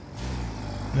up,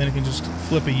 and then it can just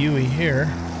flip a UE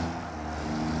here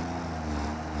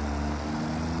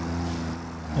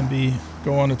and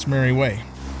go on its merry way.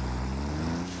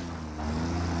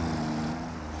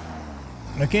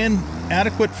 Again,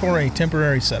 adequate for a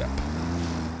temporary setup.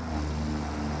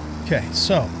 Okay,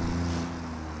 so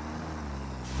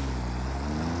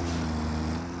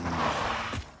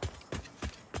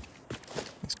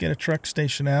get a truck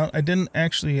station out. I didn't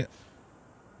actually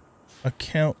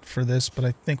account for this, but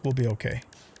I think we'll be okay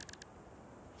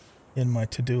in my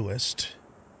to-do list.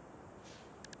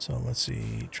 So let's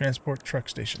see, transport truck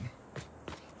station.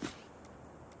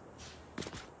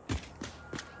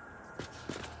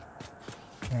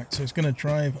 All right, so it's going to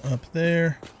drive up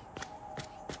there.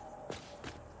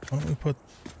 Why don't we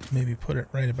maybe put it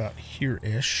right about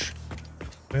here-ish.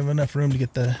 We have enough room to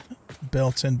get the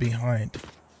belts in behind.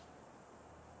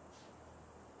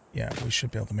 Yeah, we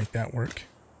should be able to make that work.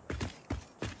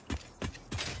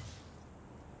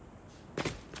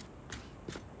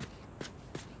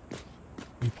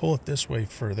 We pull it this way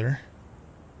further.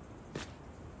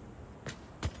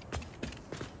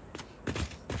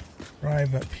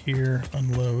 Drive up here,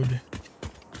 unload.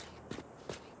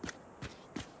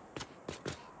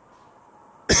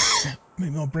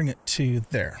 Maybe I'll bring it to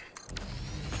there.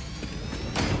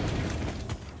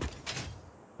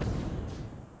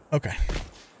 Okay,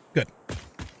 good. All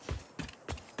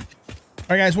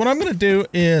right, guys, what I'm going to do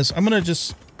is I'm going to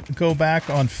just go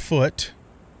back on foot,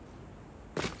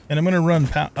 and I'm going to run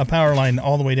a power line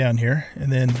all the way down here,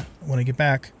 and then when I get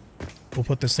back, we'll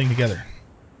put this thing together.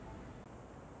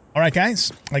 All right,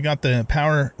 guys, I got the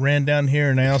power ran down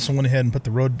here, and I also went ahead and put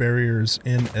the road barriers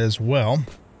in as well.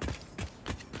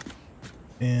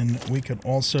 And we could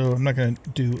also, I'm not going to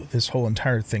do this whole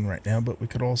entire thing right now, but we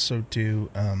could also do,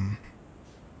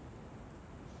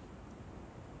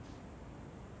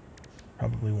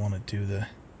 probably want to do the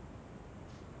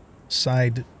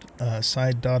side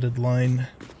dotted line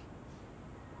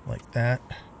like that.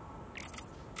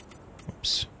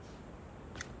 Oops.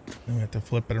 Then we have to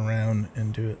flip it around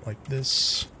and do it like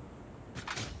this.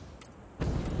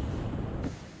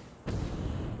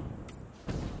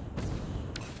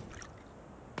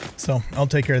 So I'll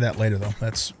take care of that later, though.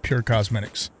 That's pure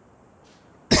cosmetics.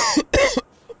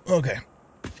 Okay.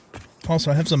 Also,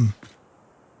 I have some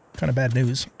kind of bad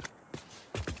news.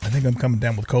 I think I'm coming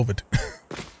down with COVID.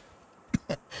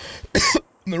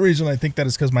 And the reason I think that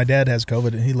is because my dad has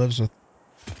COVID and he lives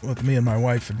with me and my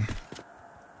wife. And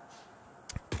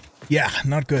yeah,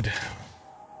 not good.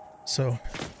 So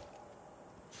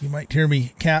you might hear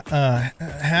me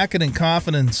hacking and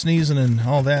coughing and sneezing and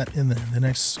all that in the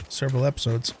next several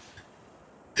episodes.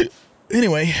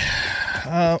 Anyway,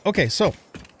 okay, so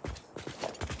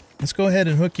let's go ahead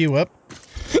and hook you up.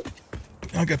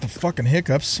 I got the fucking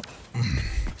hiccups.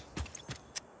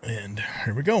 And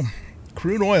here we go.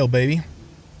 Crude oil, baby.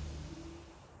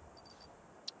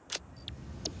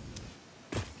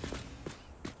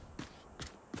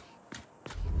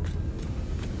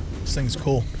 This thing's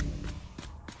cool.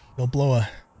 They'll blow a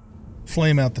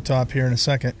flame out the top here in a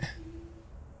second.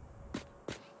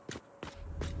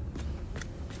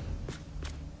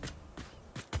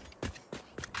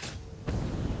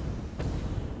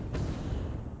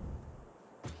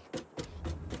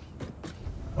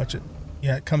 Watch it.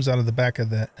 Yeah, it comes out of the back of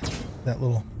that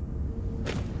little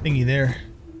thingy there.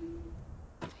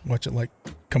 Watch it like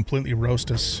completely roast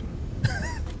us.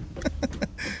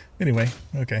 Anyway,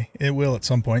 okay, it will at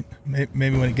some point.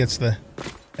 Maybe when it gets the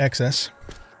excess.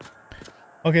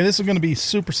 Okay, this is going to be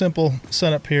super simple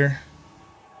setup here.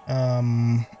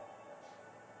 I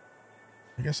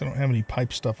guess I don't have any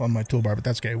pipe stuff on my toolbar, but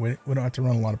that's okay. We don't have to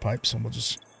run a lot of pipes, so we'll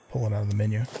just pull it out of the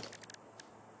menu.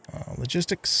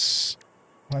 Logistics,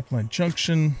 pipeline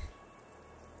junction.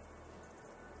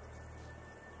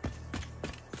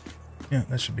 Yeah,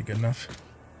 that should be good enough.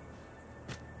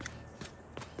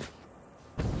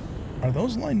 Are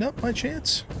those lined up by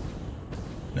chance?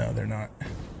 No, they're not.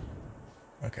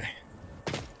 Okay.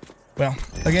 Well,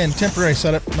 again, temporary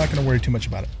setup. I'm not going to worry too much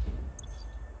about it.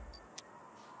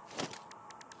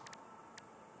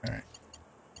 All right.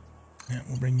 Yeah,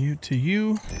 we'll bring you to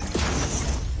you.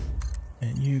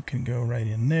 And you can go right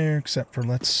in there, except for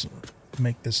let's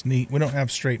make this neat. We don't have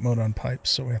straight mode on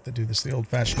pipes, so we have to do this the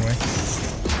old-fashioned way.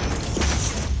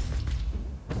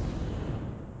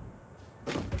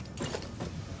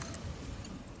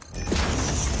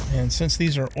 And since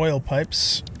these are oil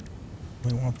pipes,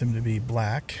 we want them to be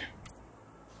black.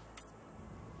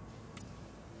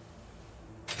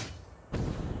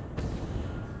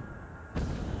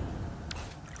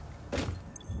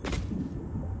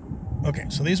 Okay,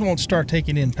 so these won't start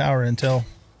taking in power until,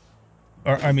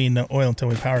 oil until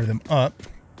we power them up.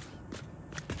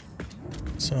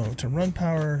 So to run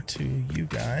power to you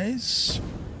guys,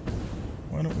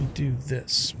 why don't we do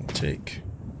this? We'll take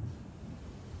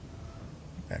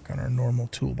back on our normal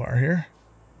toolbar here.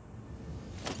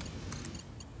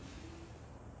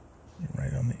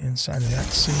 Right on the inside of that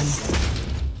seam.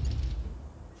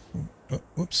 Oh,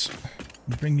 whoops.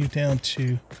 Bring you down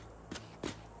to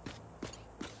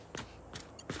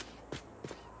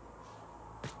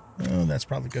oh, that's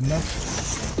probably good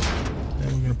enough.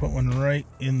 Then we're going to put one right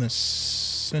in the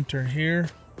center here.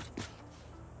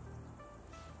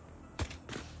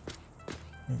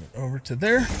 Move it over to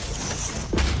there.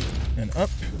 And up.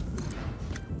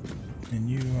 And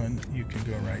you can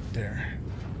go right there.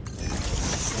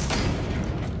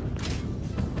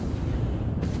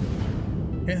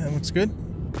 Okay, that looks good.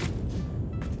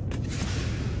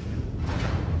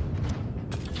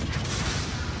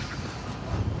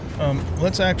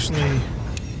 Let's actually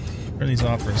turn these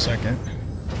off for a second.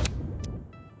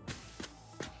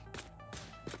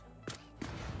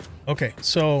 Okay,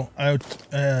 so are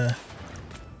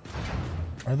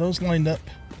those lined up?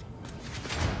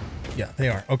 Yeah, they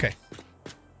are. Okay.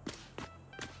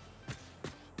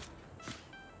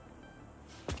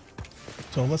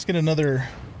 So let's get another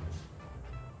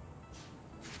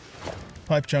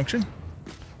pipe junction,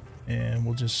 and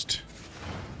we'll just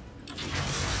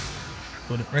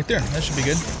put it right there. That should be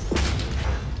good.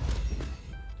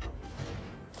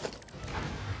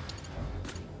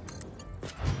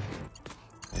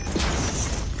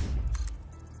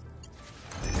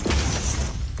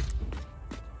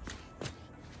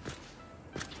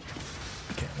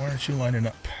 Okay, why aren't you lining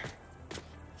up?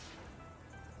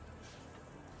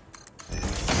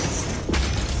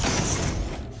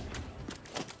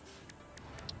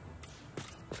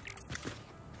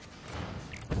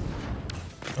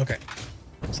 Okay,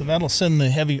 so that'll send the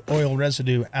heavy oil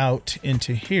residue out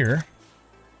into here.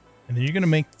 And then you're going to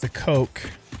make the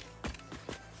coke.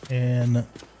 And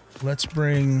let's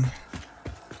bring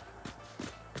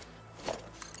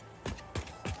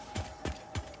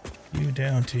you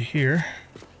down to here.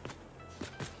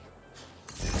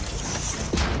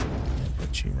 And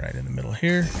put you right in the middle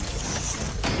here.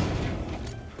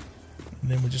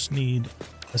 And then we just need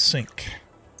a sink.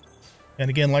 And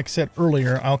again, like I said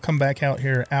earlier, I'll come back out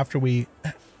here after we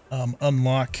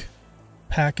unlock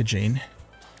packaging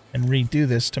and redo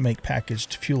this to make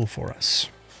packaged fuel for us.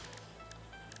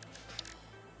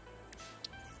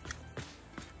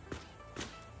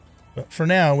 But for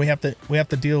now, we have to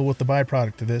deal with the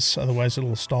byproduct of this, otherwise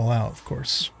it'll stall out, of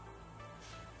course.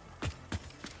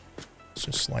 Let's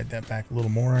just slide that back a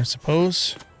little more, I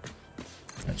suppose.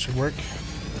 That should work.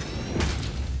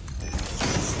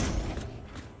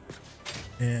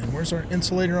 And where's our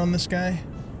insulator on this guy?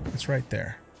 It's right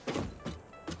there. All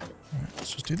right,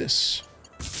 let's just do this.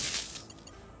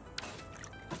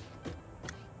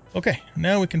 Okay,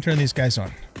 now we can turn these guys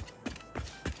on.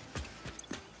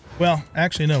 Well,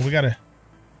 actually, no. We gotta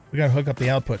hook up the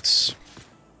outputs.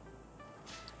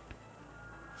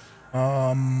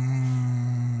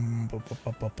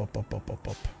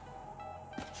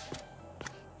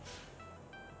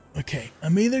 Okay,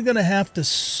 I'm either gonna have to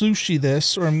sushi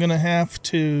this, or I'm gonna have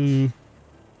to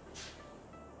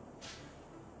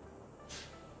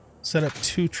set up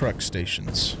 2 truck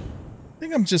stations. I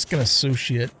think I'm just gonna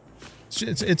sushi it.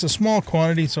 It's a small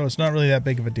quantity, so it's not really that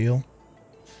big of a deal.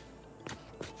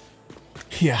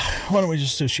 Yeah, why don't we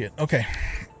just sushi it? Okay.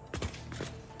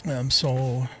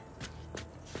 So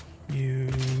you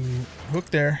hook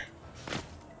there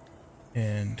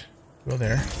and go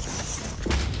there.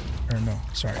 Or no,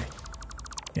 sorry.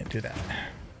 Can't do that.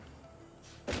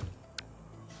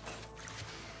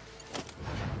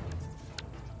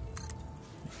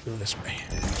 Go this way.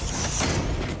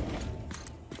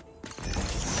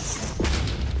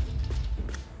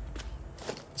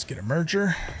 Let's get a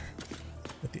merger.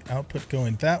 With the output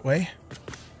going that way.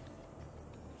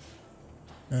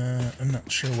 I'm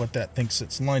not sure what that thinks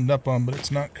it's lined up on, but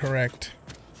it's not correct.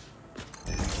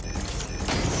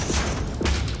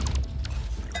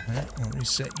 Alright, we'll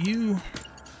reset you.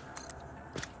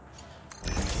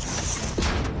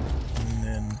 And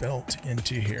then belt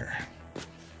into here.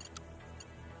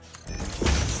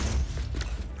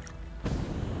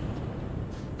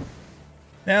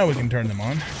 Now we can turn them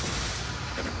on.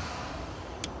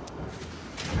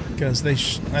 Because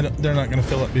they're not going to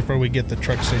fill up before we get the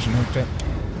truck station hooked up.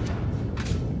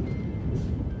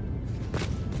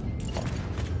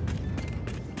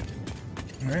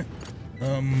 All right.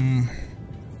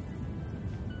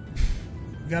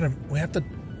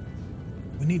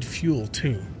 We need fuel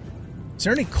too. Is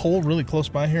there any coal really close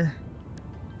by here?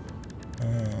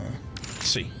 Let's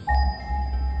see.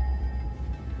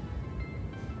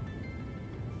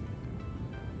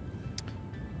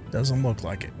 Doesn't look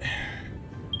like it.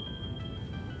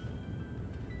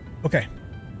 Okay.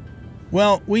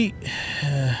 Well,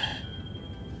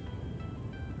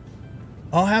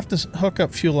 I'll have to hook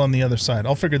up fuel on the other side.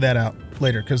 I'll figure that out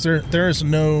later, because there is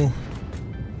no...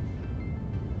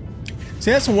 See,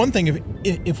 that's the one thing.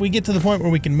 If we get to the point where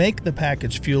we can make the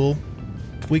packaged fuel,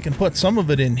 we can put some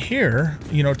of it in here,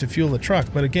 you know, to fuel the truck.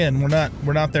 But again, we're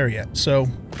not there yet. So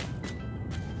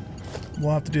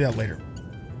we'll have to do that later.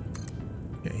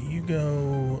 Okay, you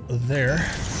go there.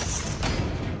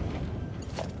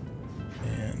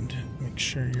 Make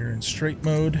sure you're in straight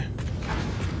mode.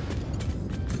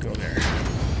 Go there.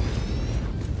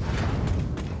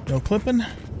 No clipping.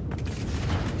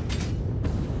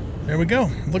 There we go.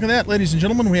 Look at that, ladies and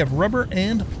gentlemen. We have rubber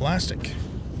and plastic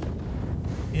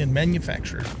in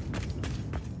manufacture.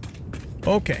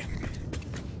 Okay.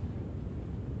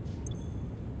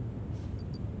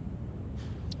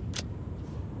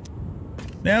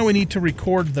 Now we need to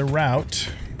record the route.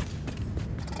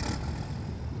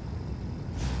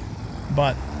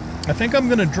 But I think I'm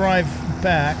going to drive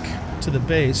back to the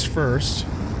base first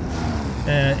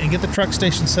and get the truck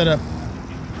station set up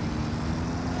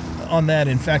on that.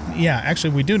 In fact, yeah,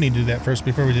 actually we do need to do that first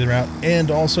before we do the route, and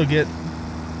also get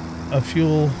a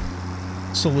fuel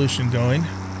solution going.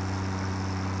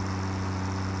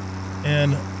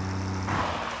 And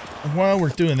while we're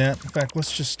doing that, in fact,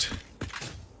 let's just,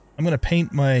 I'm going to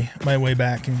paint my way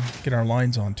back and get our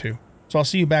lines on too. So I'll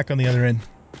see you back on the other end.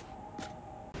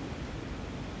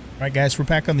 All right, guys, we're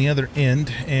back on the other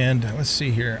end, and let's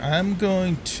see here. I'm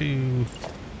going to,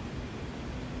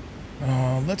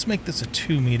 let's make this a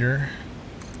 2 meter.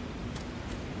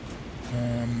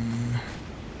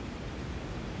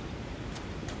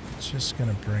 It's just going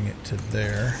to bring it to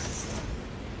there.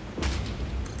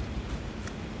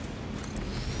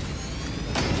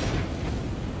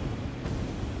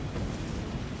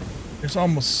 There's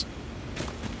almost,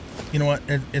 you know what,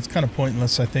 it's kind of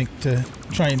pointless, I think, to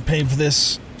try and pave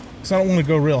this, because I don't want to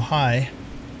go real high,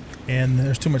 and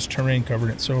there's too much terrain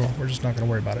covering it, so we're just not going to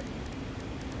worry about it.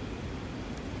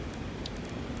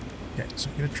 Okay, so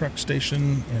get a truck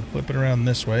station and flip it around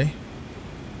this way.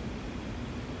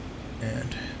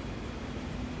 And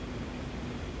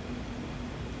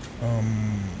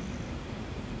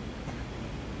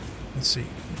let's see.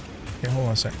 Okay, hold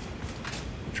on a second.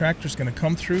 The tractor's going to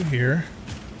come through here,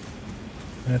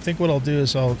 and I think what I'll do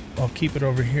is I'll keep it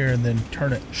over here and then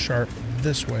turn it sharp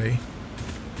this way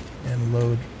and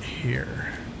load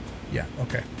here. Yeah,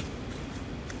 okay.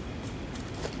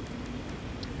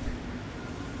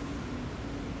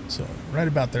 So right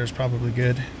about there is probably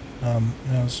good.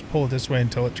 Just pull it this way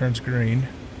until it turns green.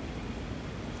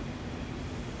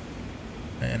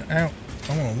 And I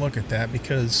want to look at that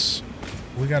because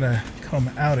we got to come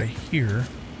out of here.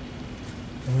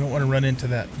 And we don't want to run into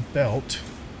that belt.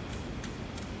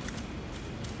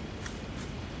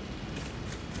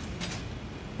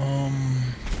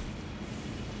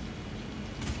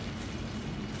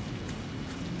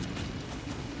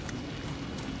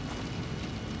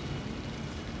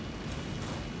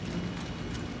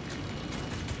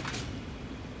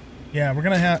 Yeah, we're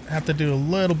going to have to do a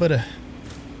little bit of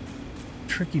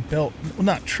tricky belt. Well,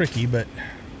 not tricky, but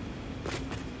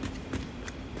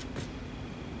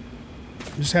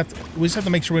we just have to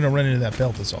make sure we don't run into that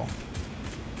belt, is all.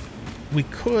 We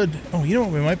could, oh, you know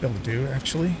what we might be able to do,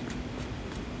 actually?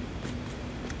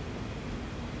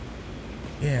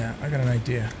 Yeah, I got an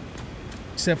idea.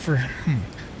 Except for,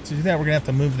 to do that, we're going to have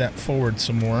to move that forward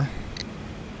some more.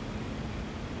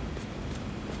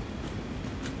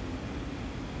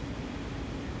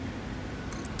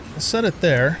 I'll set it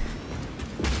there.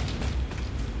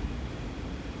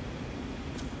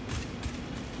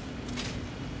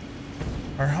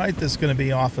 Our height is going to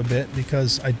be off a bit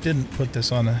because I didn't put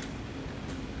this on a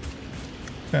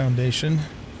foundation.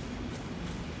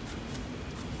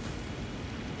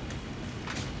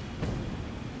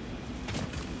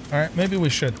 Alright, maybe we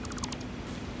should.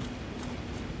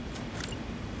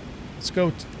 Let's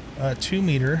go 2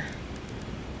 meter.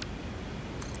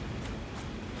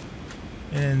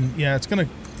 And yeah, it's going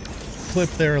to clip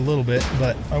there a little bit,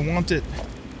 but I want it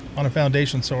on a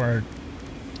foundation so our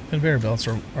conveyor belts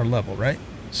are level, right?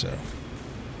 So,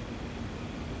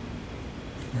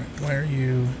 right, why are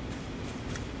you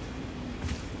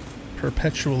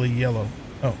perpetually yellow?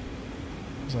 Oh,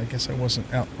 because I guess I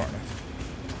wasn't out far enough.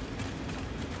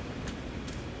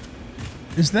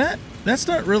 Is that's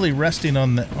not really resting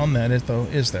on that though,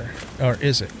 is there? Or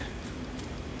is it?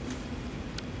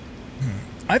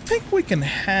 I think we can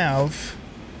have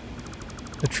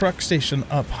the truck station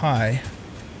up high.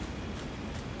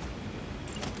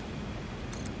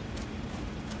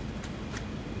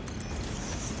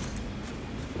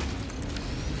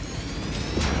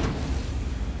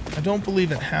 I don't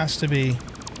believe it has to be,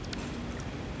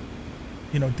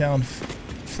 you know, down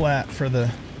flat for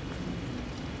the...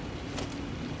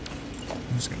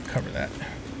 I'm just going to cover that.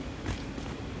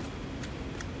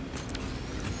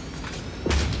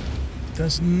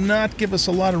 Does not give us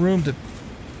a lot of room to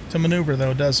maneuver,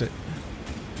 though, does it?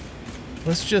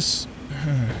 Let's just...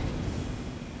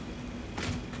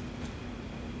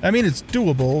 I mean, it's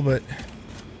doable, but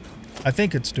I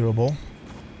think it's doable.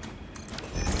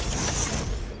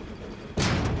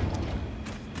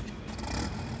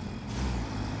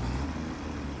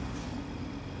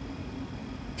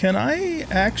 Can I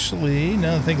actually,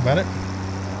 now that I think about it,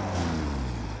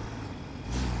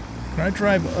 can I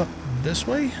drive up this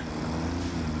way?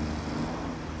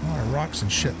 A lot of rocks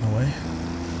and shit in the way.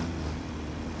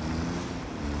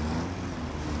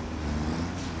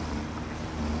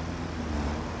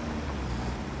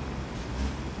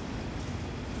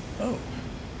 Oh.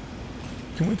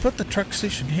 Can we put the truck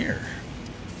station here?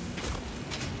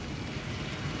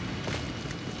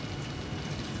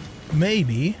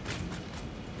 Maybe.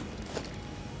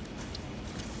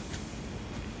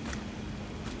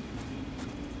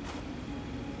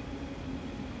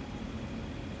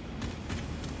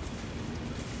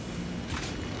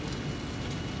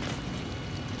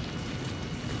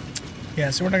 Yeah,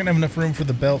 so we're not going to have enough room for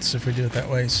the belts if we do it that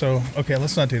way. So, okay,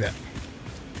 let's not do that.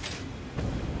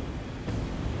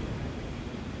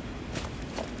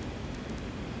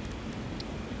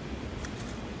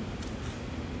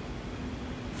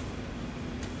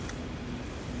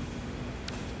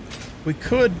 We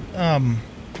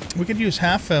could use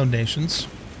half foundations.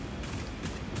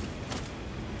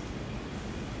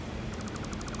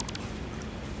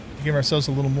 Give ourselves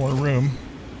a little more room.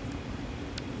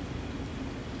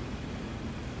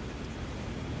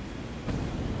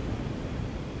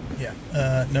 Yeah,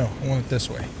 no, I want it this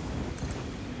way.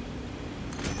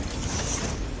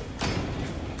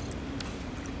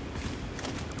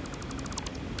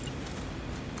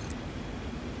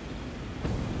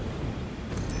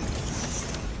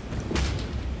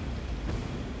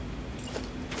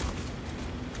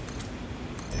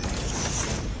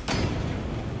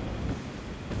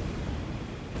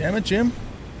 Damn it, Jim.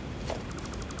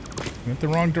 Went the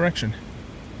wrong direction.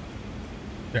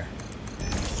 There.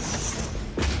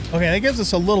 Okay, that gives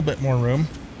us a little bit more room.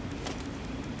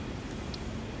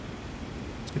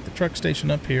 Let's get the truck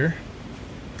station up here.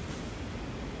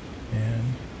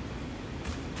 And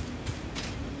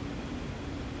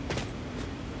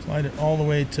slide it all the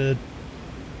way to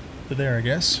there, I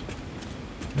guess.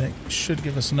 That should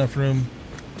give us enough room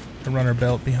to run our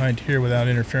belt behind here without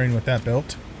interfering with that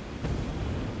belt.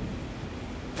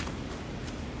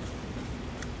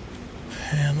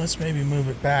 And let's maybe move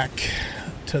it back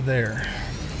to there.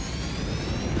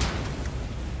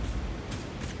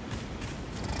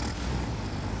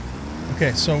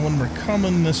 Okay, so when we're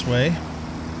coming this way,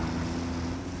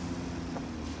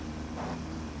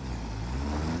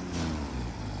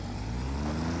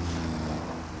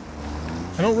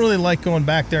 I don't really like going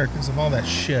back there because of all that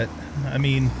shit. I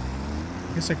mean,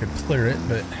 I guess I could clear it,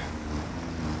 but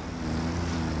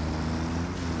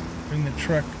bring the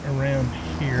truck around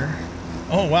here.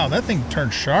 Oh, wow, that thing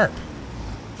turned sharp.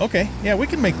 Okay, yeah, we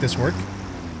can make this work.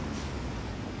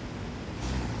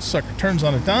 Sucker turns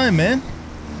on a dime, man.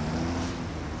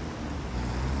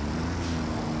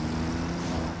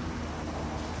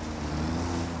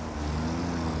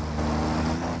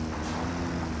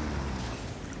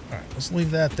 Alright, let's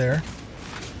leave that there.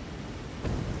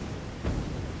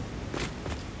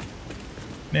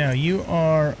 Now, you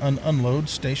are an unload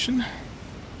station.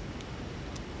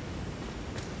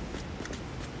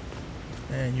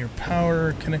 And your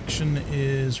power connection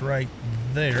is right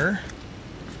there.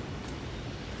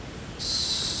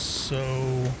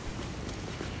 So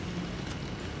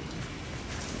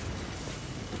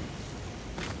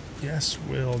guess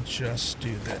we'll just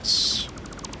do this.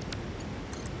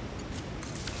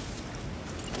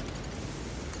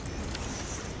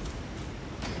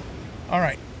 All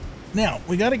right. Now,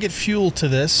 we got to get fuel to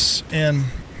this, and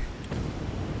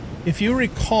if you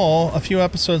recall a few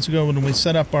episodes ago when we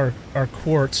set up our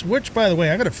quartz, which, by the way,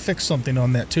 I got to fix something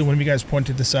on that too. One of you guys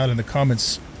pointed this out in the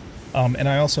comments, and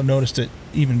I also noticed it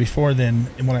even before then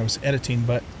when I was editing,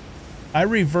 but I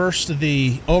reversed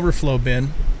the overflow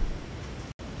bin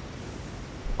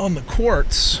on the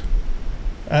quartz.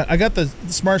 I got the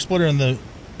smart splitter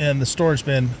and the storage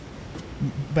bin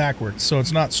backwards, so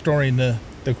it's not storing the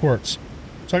quartz.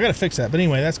 So I got to fix that. But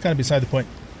anyway, that's kind of beside the point.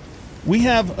 We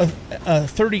have a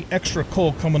 30 extra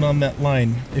coal coming on that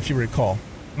line, if you recall.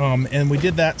 And we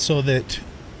did that so that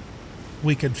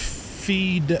we could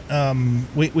feed,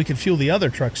 we could fuel the other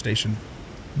truck station.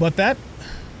 But that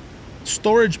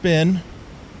storage bin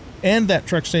and that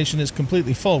truck station is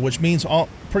completely full, which means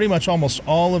pretty much almost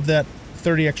all of that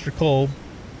 30 extra coal,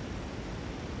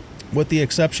 with the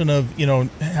exception of, you know,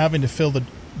 having to fill the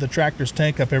tractor's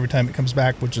tank up every time it comes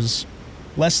back, which is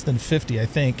less than 50, I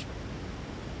think,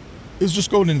 is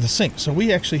just going into the sink. So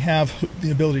we actually have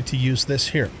the ability to use this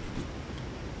here.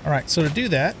 All right, so to do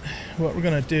that, what we're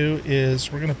going to do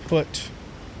is we're going to put,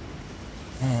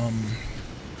 gotta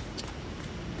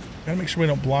make sure we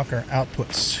don't block our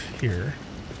outputs here.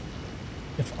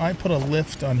 If I put a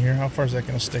lift on here, how far is that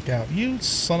going to stick out? You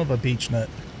son of a beach nut.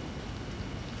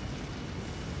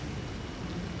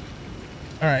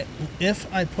 All right,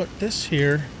 if I put this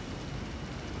here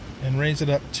and raise it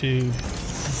up to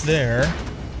there,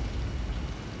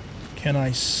 can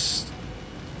I still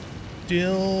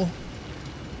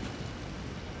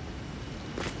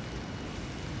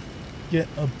get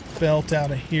a belt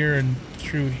out of here and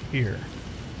through here?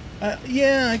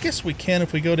 Yeah, I guess we can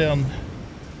if we go down.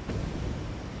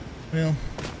 Well,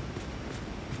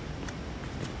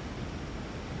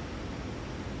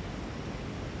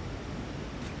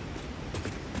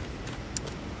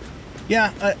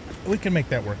 yeah, we can make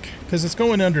that work because it's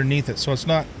going underneath it, so it's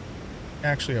not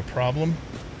actually a problem.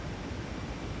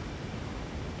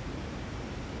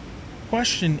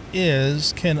 question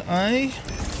is, can I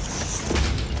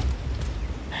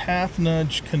half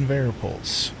nudge conveyor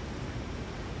pulls?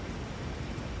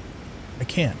 I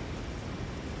can.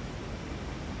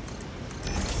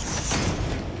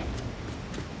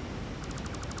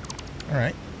 All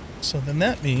right. So then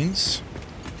that means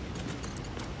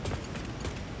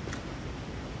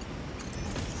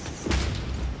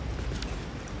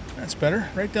that's better.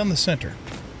 Right down the center.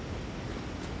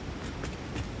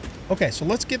 Okay, so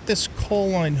let's get this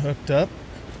coal line hooked up.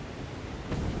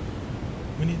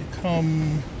 We need to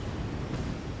come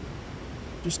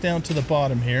just down to the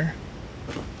bottom here.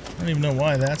 I don't even know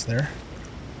why that's there.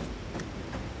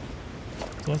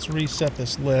 So let's reset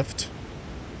this lift.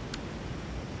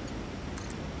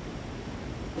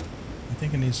 I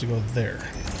think it needs to go there.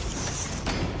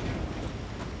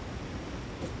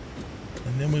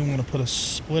 And then we want to put a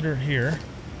splitter here.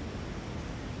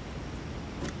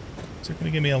 Is it going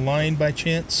to give me a line by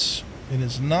chance? It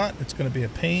is not. It's going to be a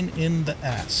pain in the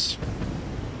ass.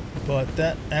 But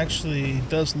that actually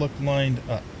does look lined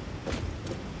up.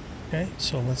 Okay,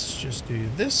 so let's just do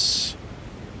this.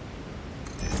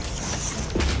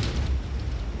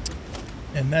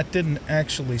 And that didn't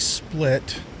actually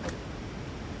split.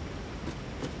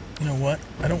 You know what?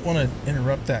 I don't want to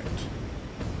interrupt that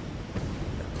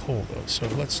coal though. So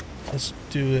let's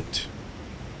do it.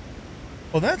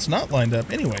 Well, that's not lined up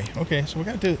anyway. Okay, so we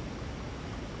got to do it.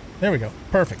 There we go.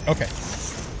 Perfect. Okay.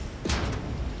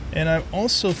 And I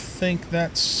also think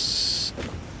that's...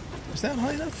 Is that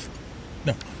high enough?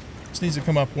 No. This needs to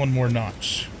come up one more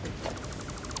notch.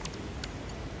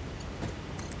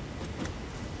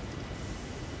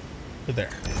 To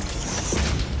there.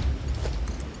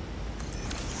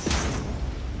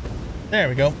 There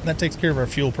we go. That takes care of our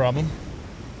fuel problem.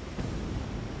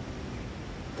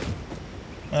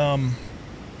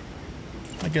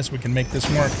 I guess we can make this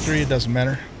Mark III. It doesn't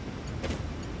matter.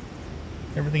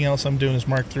 Everything else I'm doing is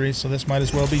Mark III, so this might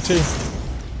as well be too.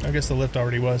 I guess the lift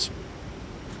already was.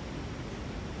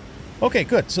 Okay,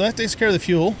 good. So that takes care of the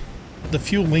fuel. The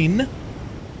fueling.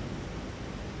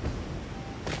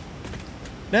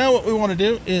 Now what we want to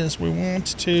do is we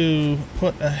want to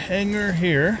put a hanger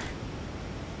here.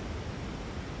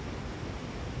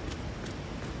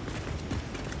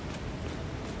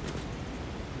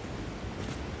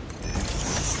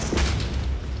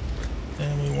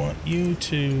 And we want you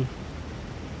to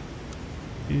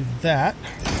do that.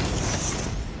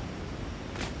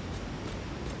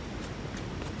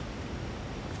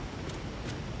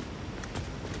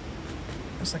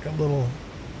 It's like a little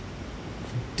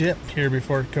dip here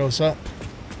before it goes up.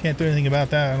 Can't do anything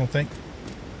about that, I don't think.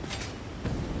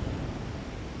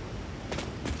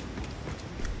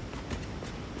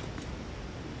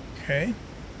 Okay.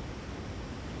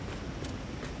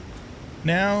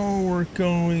 Now we're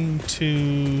going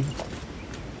to...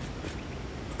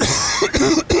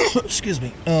 Excuse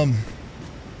me. We're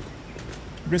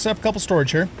gonna set up a couple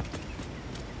storage here.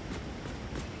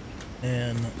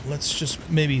 And let's just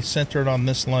maybe center it on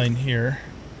this line here.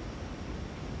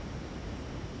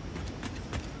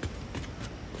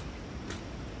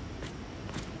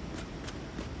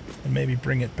 And maybe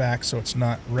bring it back so it's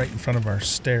not right in front of our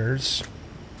stairs.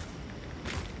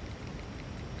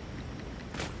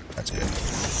 That's good.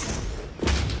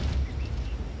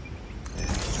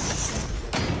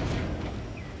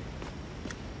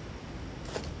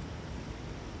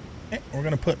 Okay, we're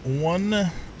going to put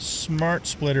one smart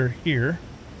splitter here.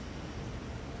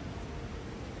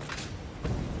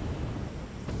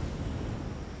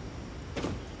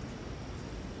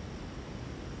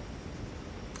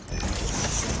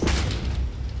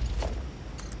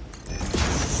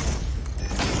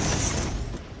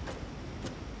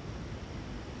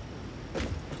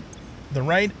 The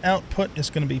right output is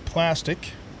going to be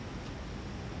plastic,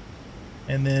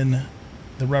 and then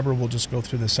the rubber will just go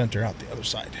through the center out the other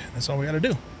side. That's all we got to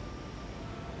do.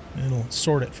 It'll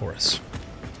sort it for us.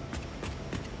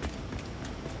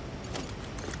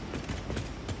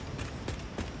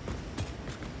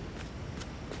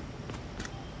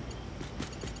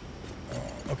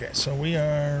 Okay, so we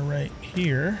are right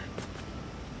here.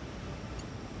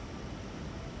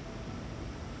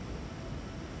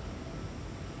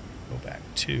 Go back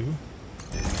to.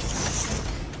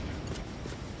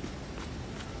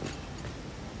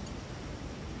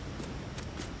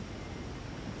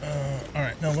 All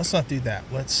right, no, let's not do that.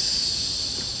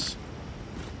 Let's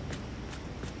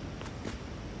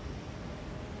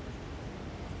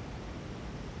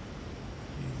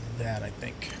do that, I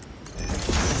think.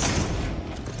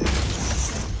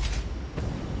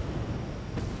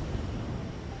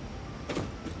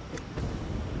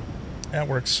 That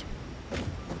works.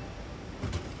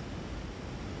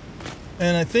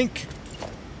 And I think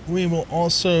we will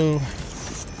also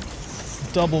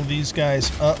double these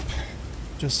guys up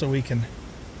just so we can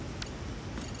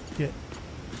get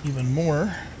even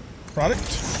more product.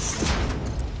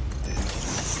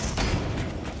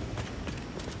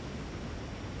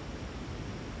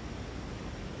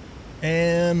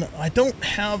 And I don't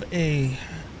have a...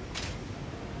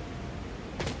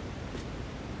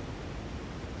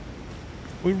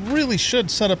 We really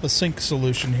should set up a sink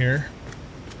solution here.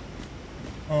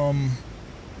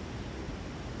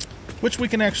 Which we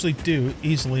can actually do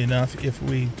easily enough if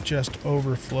we just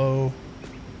overflow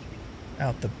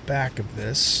out the back of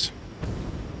this.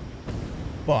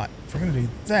 But if we're going to do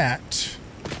that,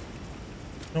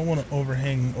 I don't want to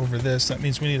overhang over this. That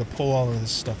means we need to pull all of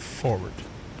this stuff forward.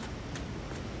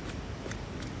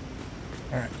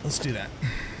 Alright, let's do that.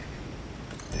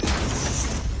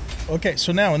 Okay,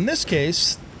 so now in this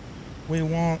case, we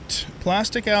want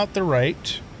plastic out the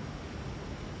right,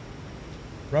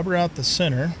 rubber out the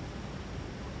center,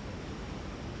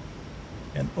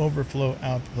 and overflow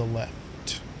out the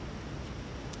left.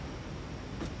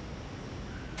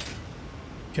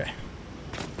 Okay.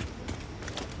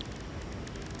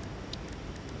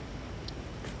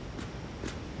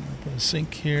 I'll put a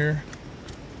sink here.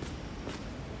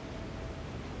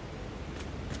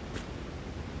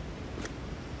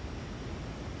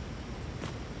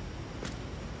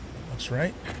 Looks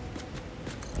right.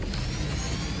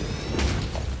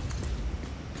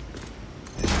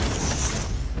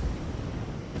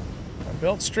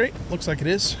 Belt straight? Looks like it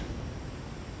is.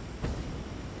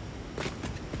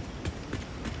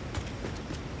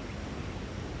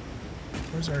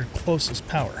 Where's our closest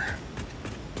power?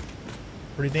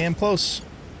 Pretty damn close.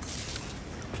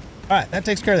 Alright, that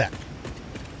takes care of that.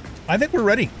 I think we're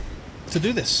ready to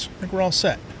do this. I think we're all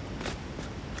set.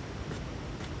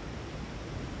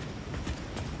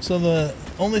 So the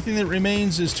only thing that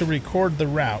remains is to record the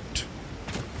route.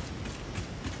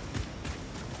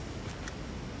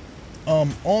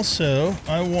 Also,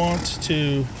 I want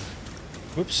to...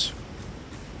 Whoops.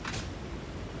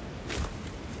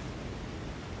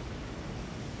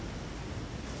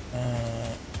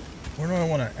 Where do I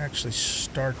want to actually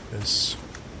start this?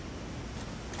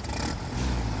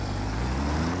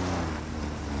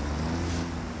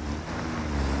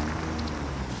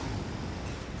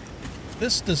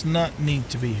 This does not need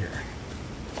to be here.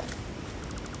 I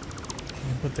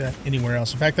can put that anywhere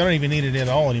else. In fact, I don't even need it at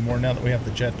all anymore now that we have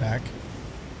the jetpack.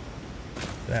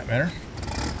 For that matter.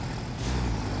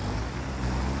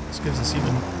 This gives us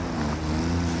even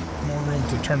more room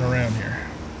to turn around here.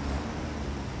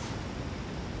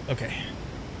 Okay.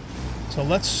 So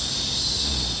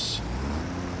let's...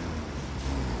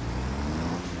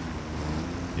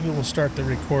 Maybe we'll start the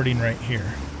recording right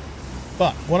here.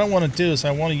 But what I want to do is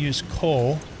I want to use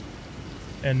coal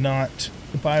and not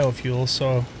biofuel,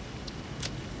 so...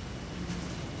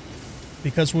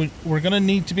 Because we're going to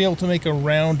need to be able to make a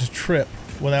round trip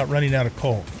without running out of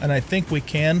coal. And I think we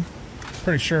can.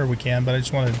 Pretty sure we can, but I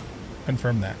just want to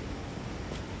confirm that.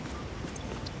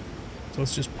 So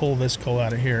let's just pull this coal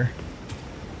out of here.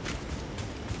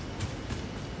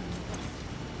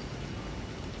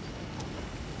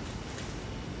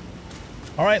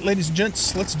 Alright, ladies and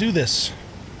gents, let's do this.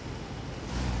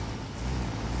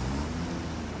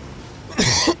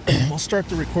 We'll start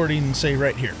the recording and say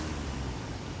right here.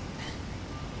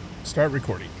 Start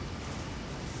recording.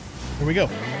 Here we go.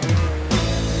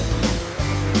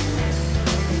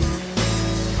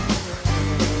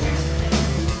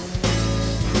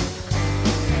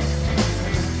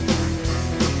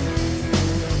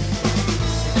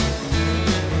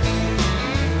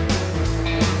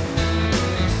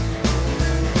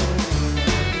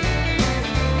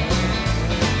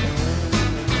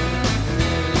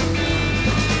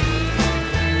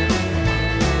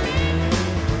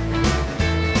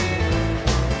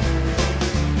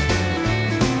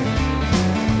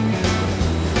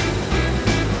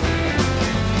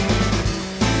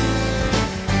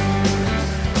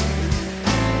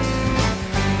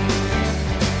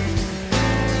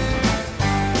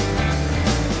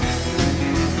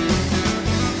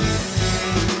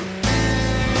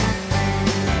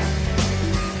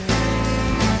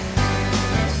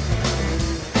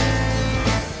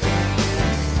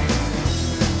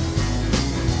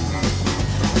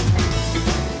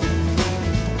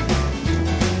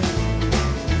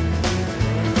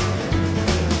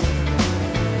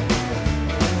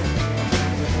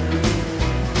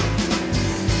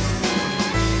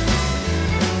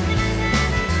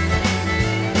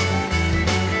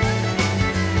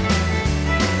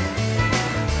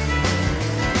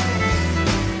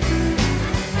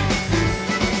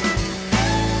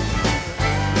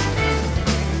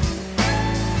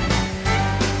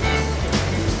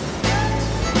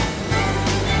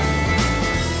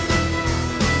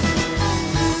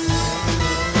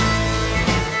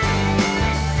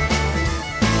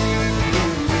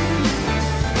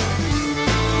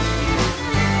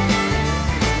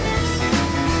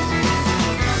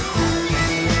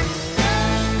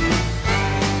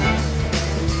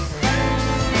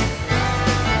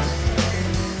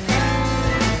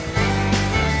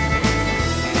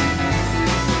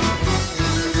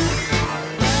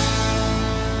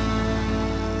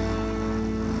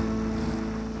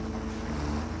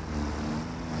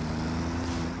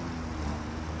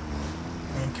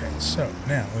 So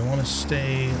now we want to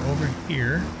stay over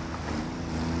here.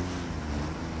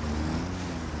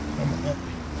 Come up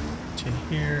to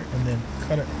here and then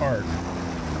cut it hard.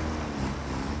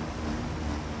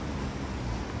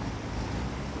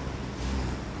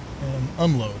 And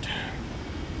unload.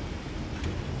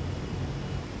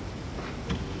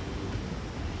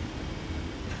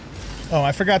 Oh,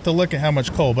 I forgot to look at how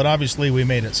much coal, but obviously we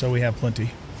made it, so we have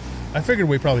plenty. I figured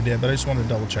we probably did, but I just wanted to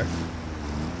double check.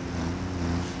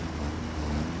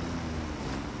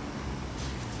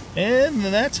 And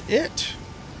that's it.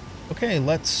 Okay,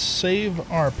 let's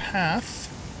save our path.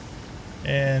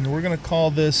 And we're going to call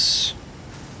this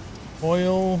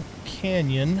Oil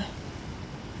Canyon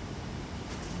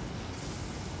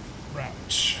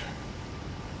Route.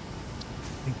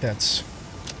 I think that's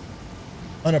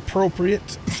an appropriate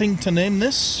thing to name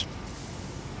this.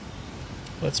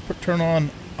 Let's turn on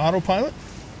autopilot.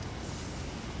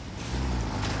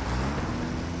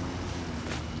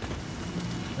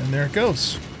 And there it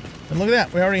goes. And look at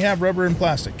that, we already have rubber and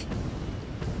plastic.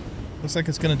 Looks like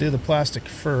it's going to do the plastic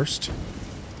first.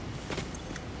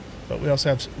 But we also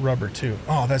have rubber too.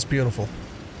 Oh, that's beautiful.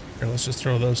 Here, let's just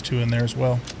throw those two in there as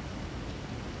well.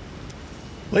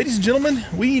 Ladies and gentlemen,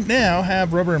 we now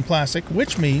have rubber and plastic,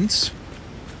 which means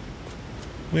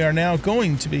we are now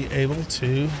going to be able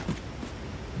to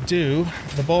do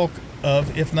the bulk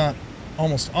of, if not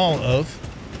almost all of,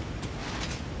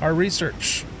 our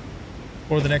research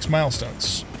for the next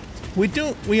milestones. We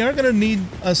are going to need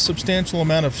a substantial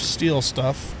amount of steel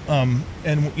stuff, and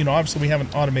you know, obviously we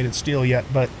haven't automated steel yet,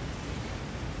 but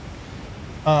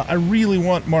I really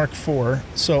want Mark IV,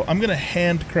 so I'm going to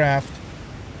handcraft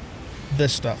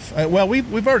this stuff. Well,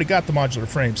 we've already got the modular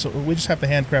frame, so we just have to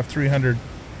handcraft 300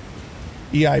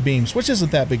 EI beams, which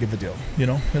isn't that big of a deal. You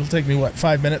know, it'll take me, what,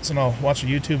 5 minutes and I'll watch a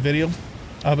YouTube video.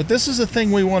 But this is the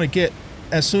thing we want to get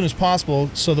as soon as possible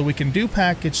so that we can do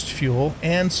packaged fuel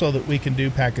and so that we can do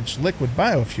packaged liquid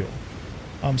biofuel.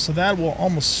 So that will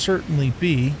almost certainly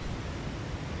be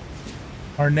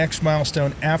our next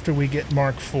milestone after we get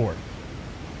Mark IV.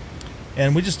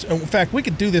 And we just, in fact, we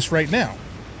could do this right now.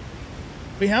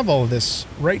 We have all of this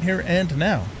right here and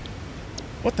now.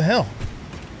 What the hell?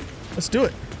 Let's do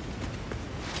it.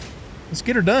 Let's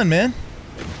get her done, man.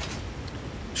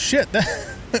 Shit,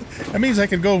 that means I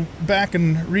could go back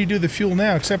and redo the fuel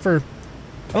now, except for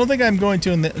I don't think I'm going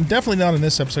to, and definitely not in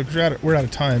this episode, because we're out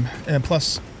of time. And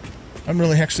plus, I'm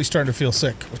really actually starting to feel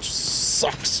sick, which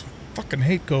sucks. Fucking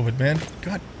hate COVID, man.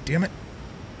 God damn it.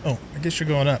 Oh, I guess you're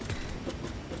going up.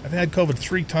 I've had COVID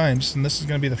 3 times, and this is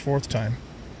going to be the 4th time.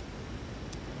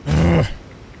 Ugh.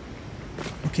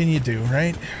 What can you do,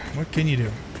 right? What can you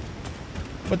do?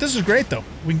 But this is great, though.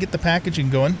 We can get the packaging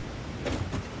going.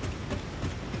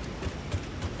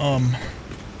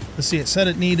 Let's see, it said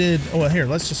it needed... Oh, well, here,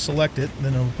 let's just select it, and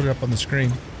then I'll put it up on the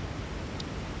screen.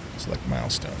 Select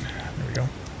milestone. There we go.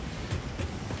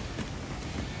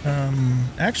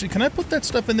 Actually, can I put that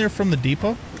stuff in there from the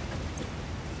depot?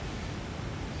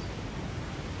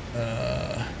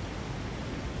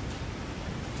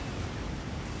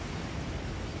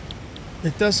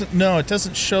 It doesn't... No, it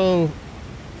doesn't show...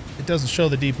 It doesn't show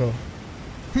the depot.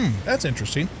 That's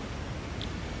interesting.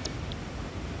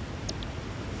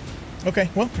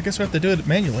 Okay, well, I guess we have to do it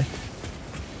manually.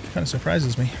 Kind of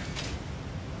surprises me.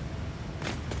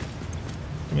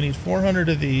 We need 400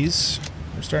 of these.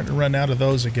 We're starting to run out of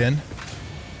those again.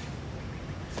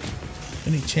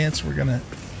 Any chance we're gonna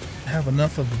have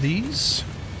enough of these?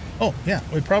 Oh, yeah,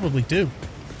 we probably do,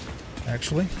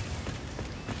 actually.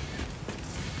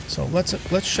 So let's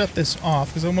shut this off,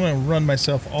 because I'm going to run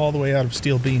myself all the way out of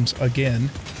steel beams again.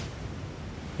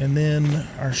 And then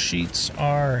our sheets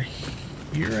are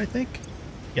here, I think.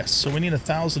 Yes, so we need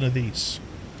 1,000 of these.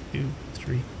 2,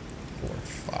 3, 4,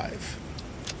 5.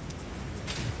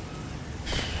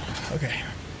 Okay.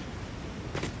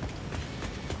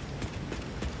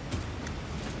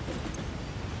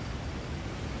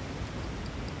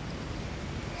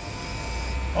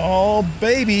 Oh,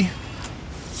 baby.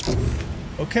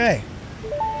 Okay.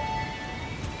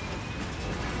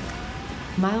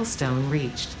 Milestone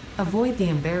reached. Avoid the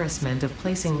embarrassment of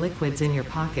placing liquids in your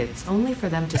pockets only for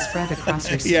them to spread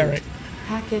across your suit. Yeah, right.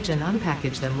 Package and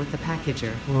unpackage them with the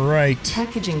packager. Right.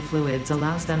 Packaging fluids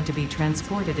allows them to be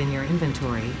transported in your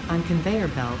inventory, on conveyor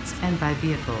belts, and by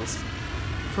vehicles.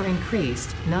 For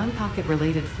increased, non-pocket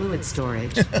related fluid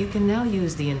storage, you can now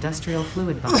use the industrial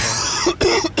fluid buffer.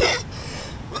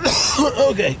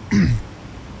 Okay.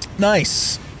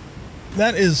 Nice.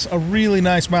 That is a really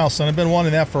nice milestone. I've been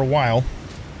wanting that for a while.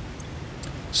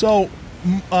 So,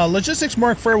 Logistics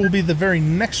Mark IV will be the very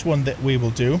next one that we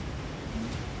will do.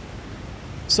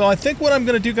 So I think what I'm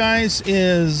going to do, guys,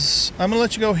 is I'm going to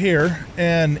let you go here,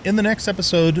 and in the next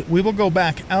episode, we will go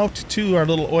back out to our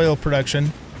little oil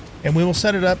production, and we will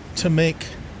set it up to make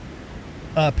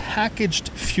packaged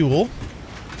fuel,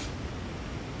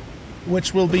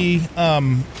 which will be,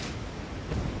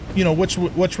 you know, which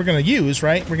we're going to use,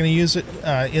 right? We're going to use it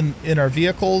in our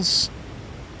vehicles,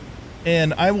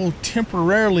 and I will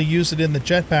temporarily use it in the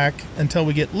jetpack until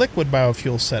we get liquid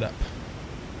biofuel set up.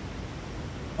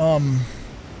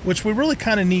 Which we really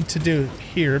kind of need to do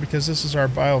here because this is our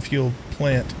biofuel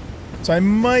plant. So I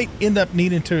might end up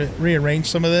needing to rearrange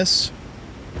some of this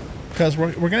because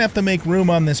we're going to have to make room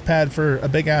on this pad for a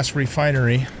big-ass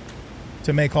refinery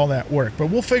to make all that work. But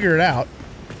we'll figure it out,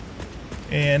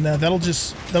 and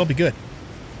that'll be good.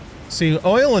 See,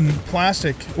 oil and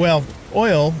plastic, well,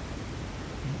 oil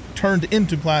turned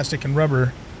into plastic and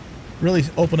rubber really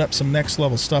opened up some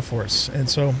next-level stuff for us, and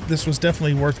so this was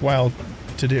definitely worthwhile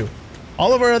to do.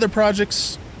 All of our other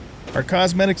projects, our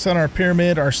cosmetics on our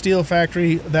pyramid, our steel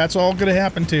factory, that's all going to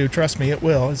happen too. Trust me, it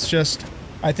will. It's just,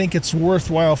 I think it's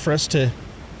worthwhile for us to,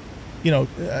 you know,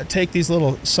 take these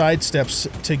little side steps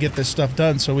to get this stuff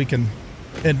done so we can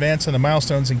advance on the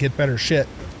milestones and get better shit,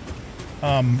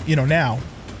 you know, now.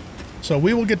 So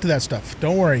we will get to that stuff.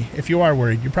 Don't worry. If you are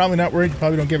worried, you're probably not worried. You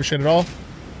probably don't give a shit at all.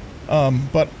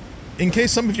 But in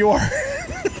case some of you are,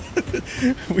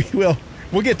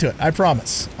 we'll get to it. I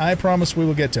promise. I promise we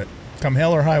will get to it. Come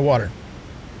hell or high water.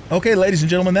 Okay, ladies and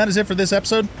gentlemen, that is it for this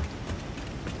episode.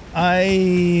 I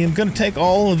am going to take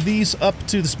all of these up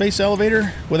to the space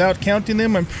elevator without counting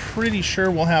them. I'm pretty sure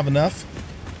we'll have enough.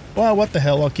 Well, what the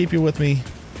hell? I'll keep you with me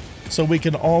so we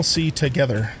can all see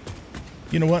together.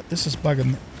 You know what? This is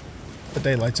bugging the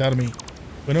daylights out of me.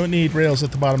 We don't need rails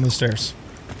at the bottom of the stairs.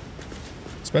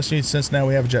 Especially since now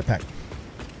we have a jetpack.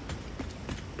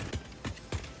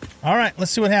 Alright, let's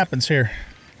see what happens here.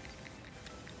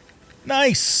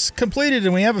 Nice! Completed,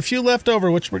 and we have a few left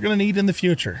over, which we're going to need in the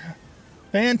future.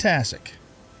 Fantastic.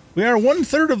 We are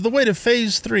 1/3 of the way to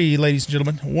phase 3, ladies and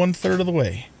gentlemen. 1/3 of the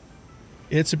way.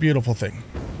 It's a beautiful thing.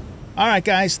 Alright,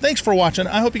 guys, thanks for watching.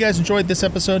 I hope you guys enjoyed this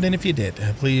episode, and if you did,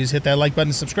 please hit that like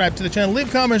button, subscribe to the channel, leave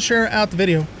a comment, share out the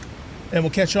video, and we'll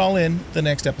catch you all in the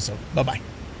next episode. Bye-bye.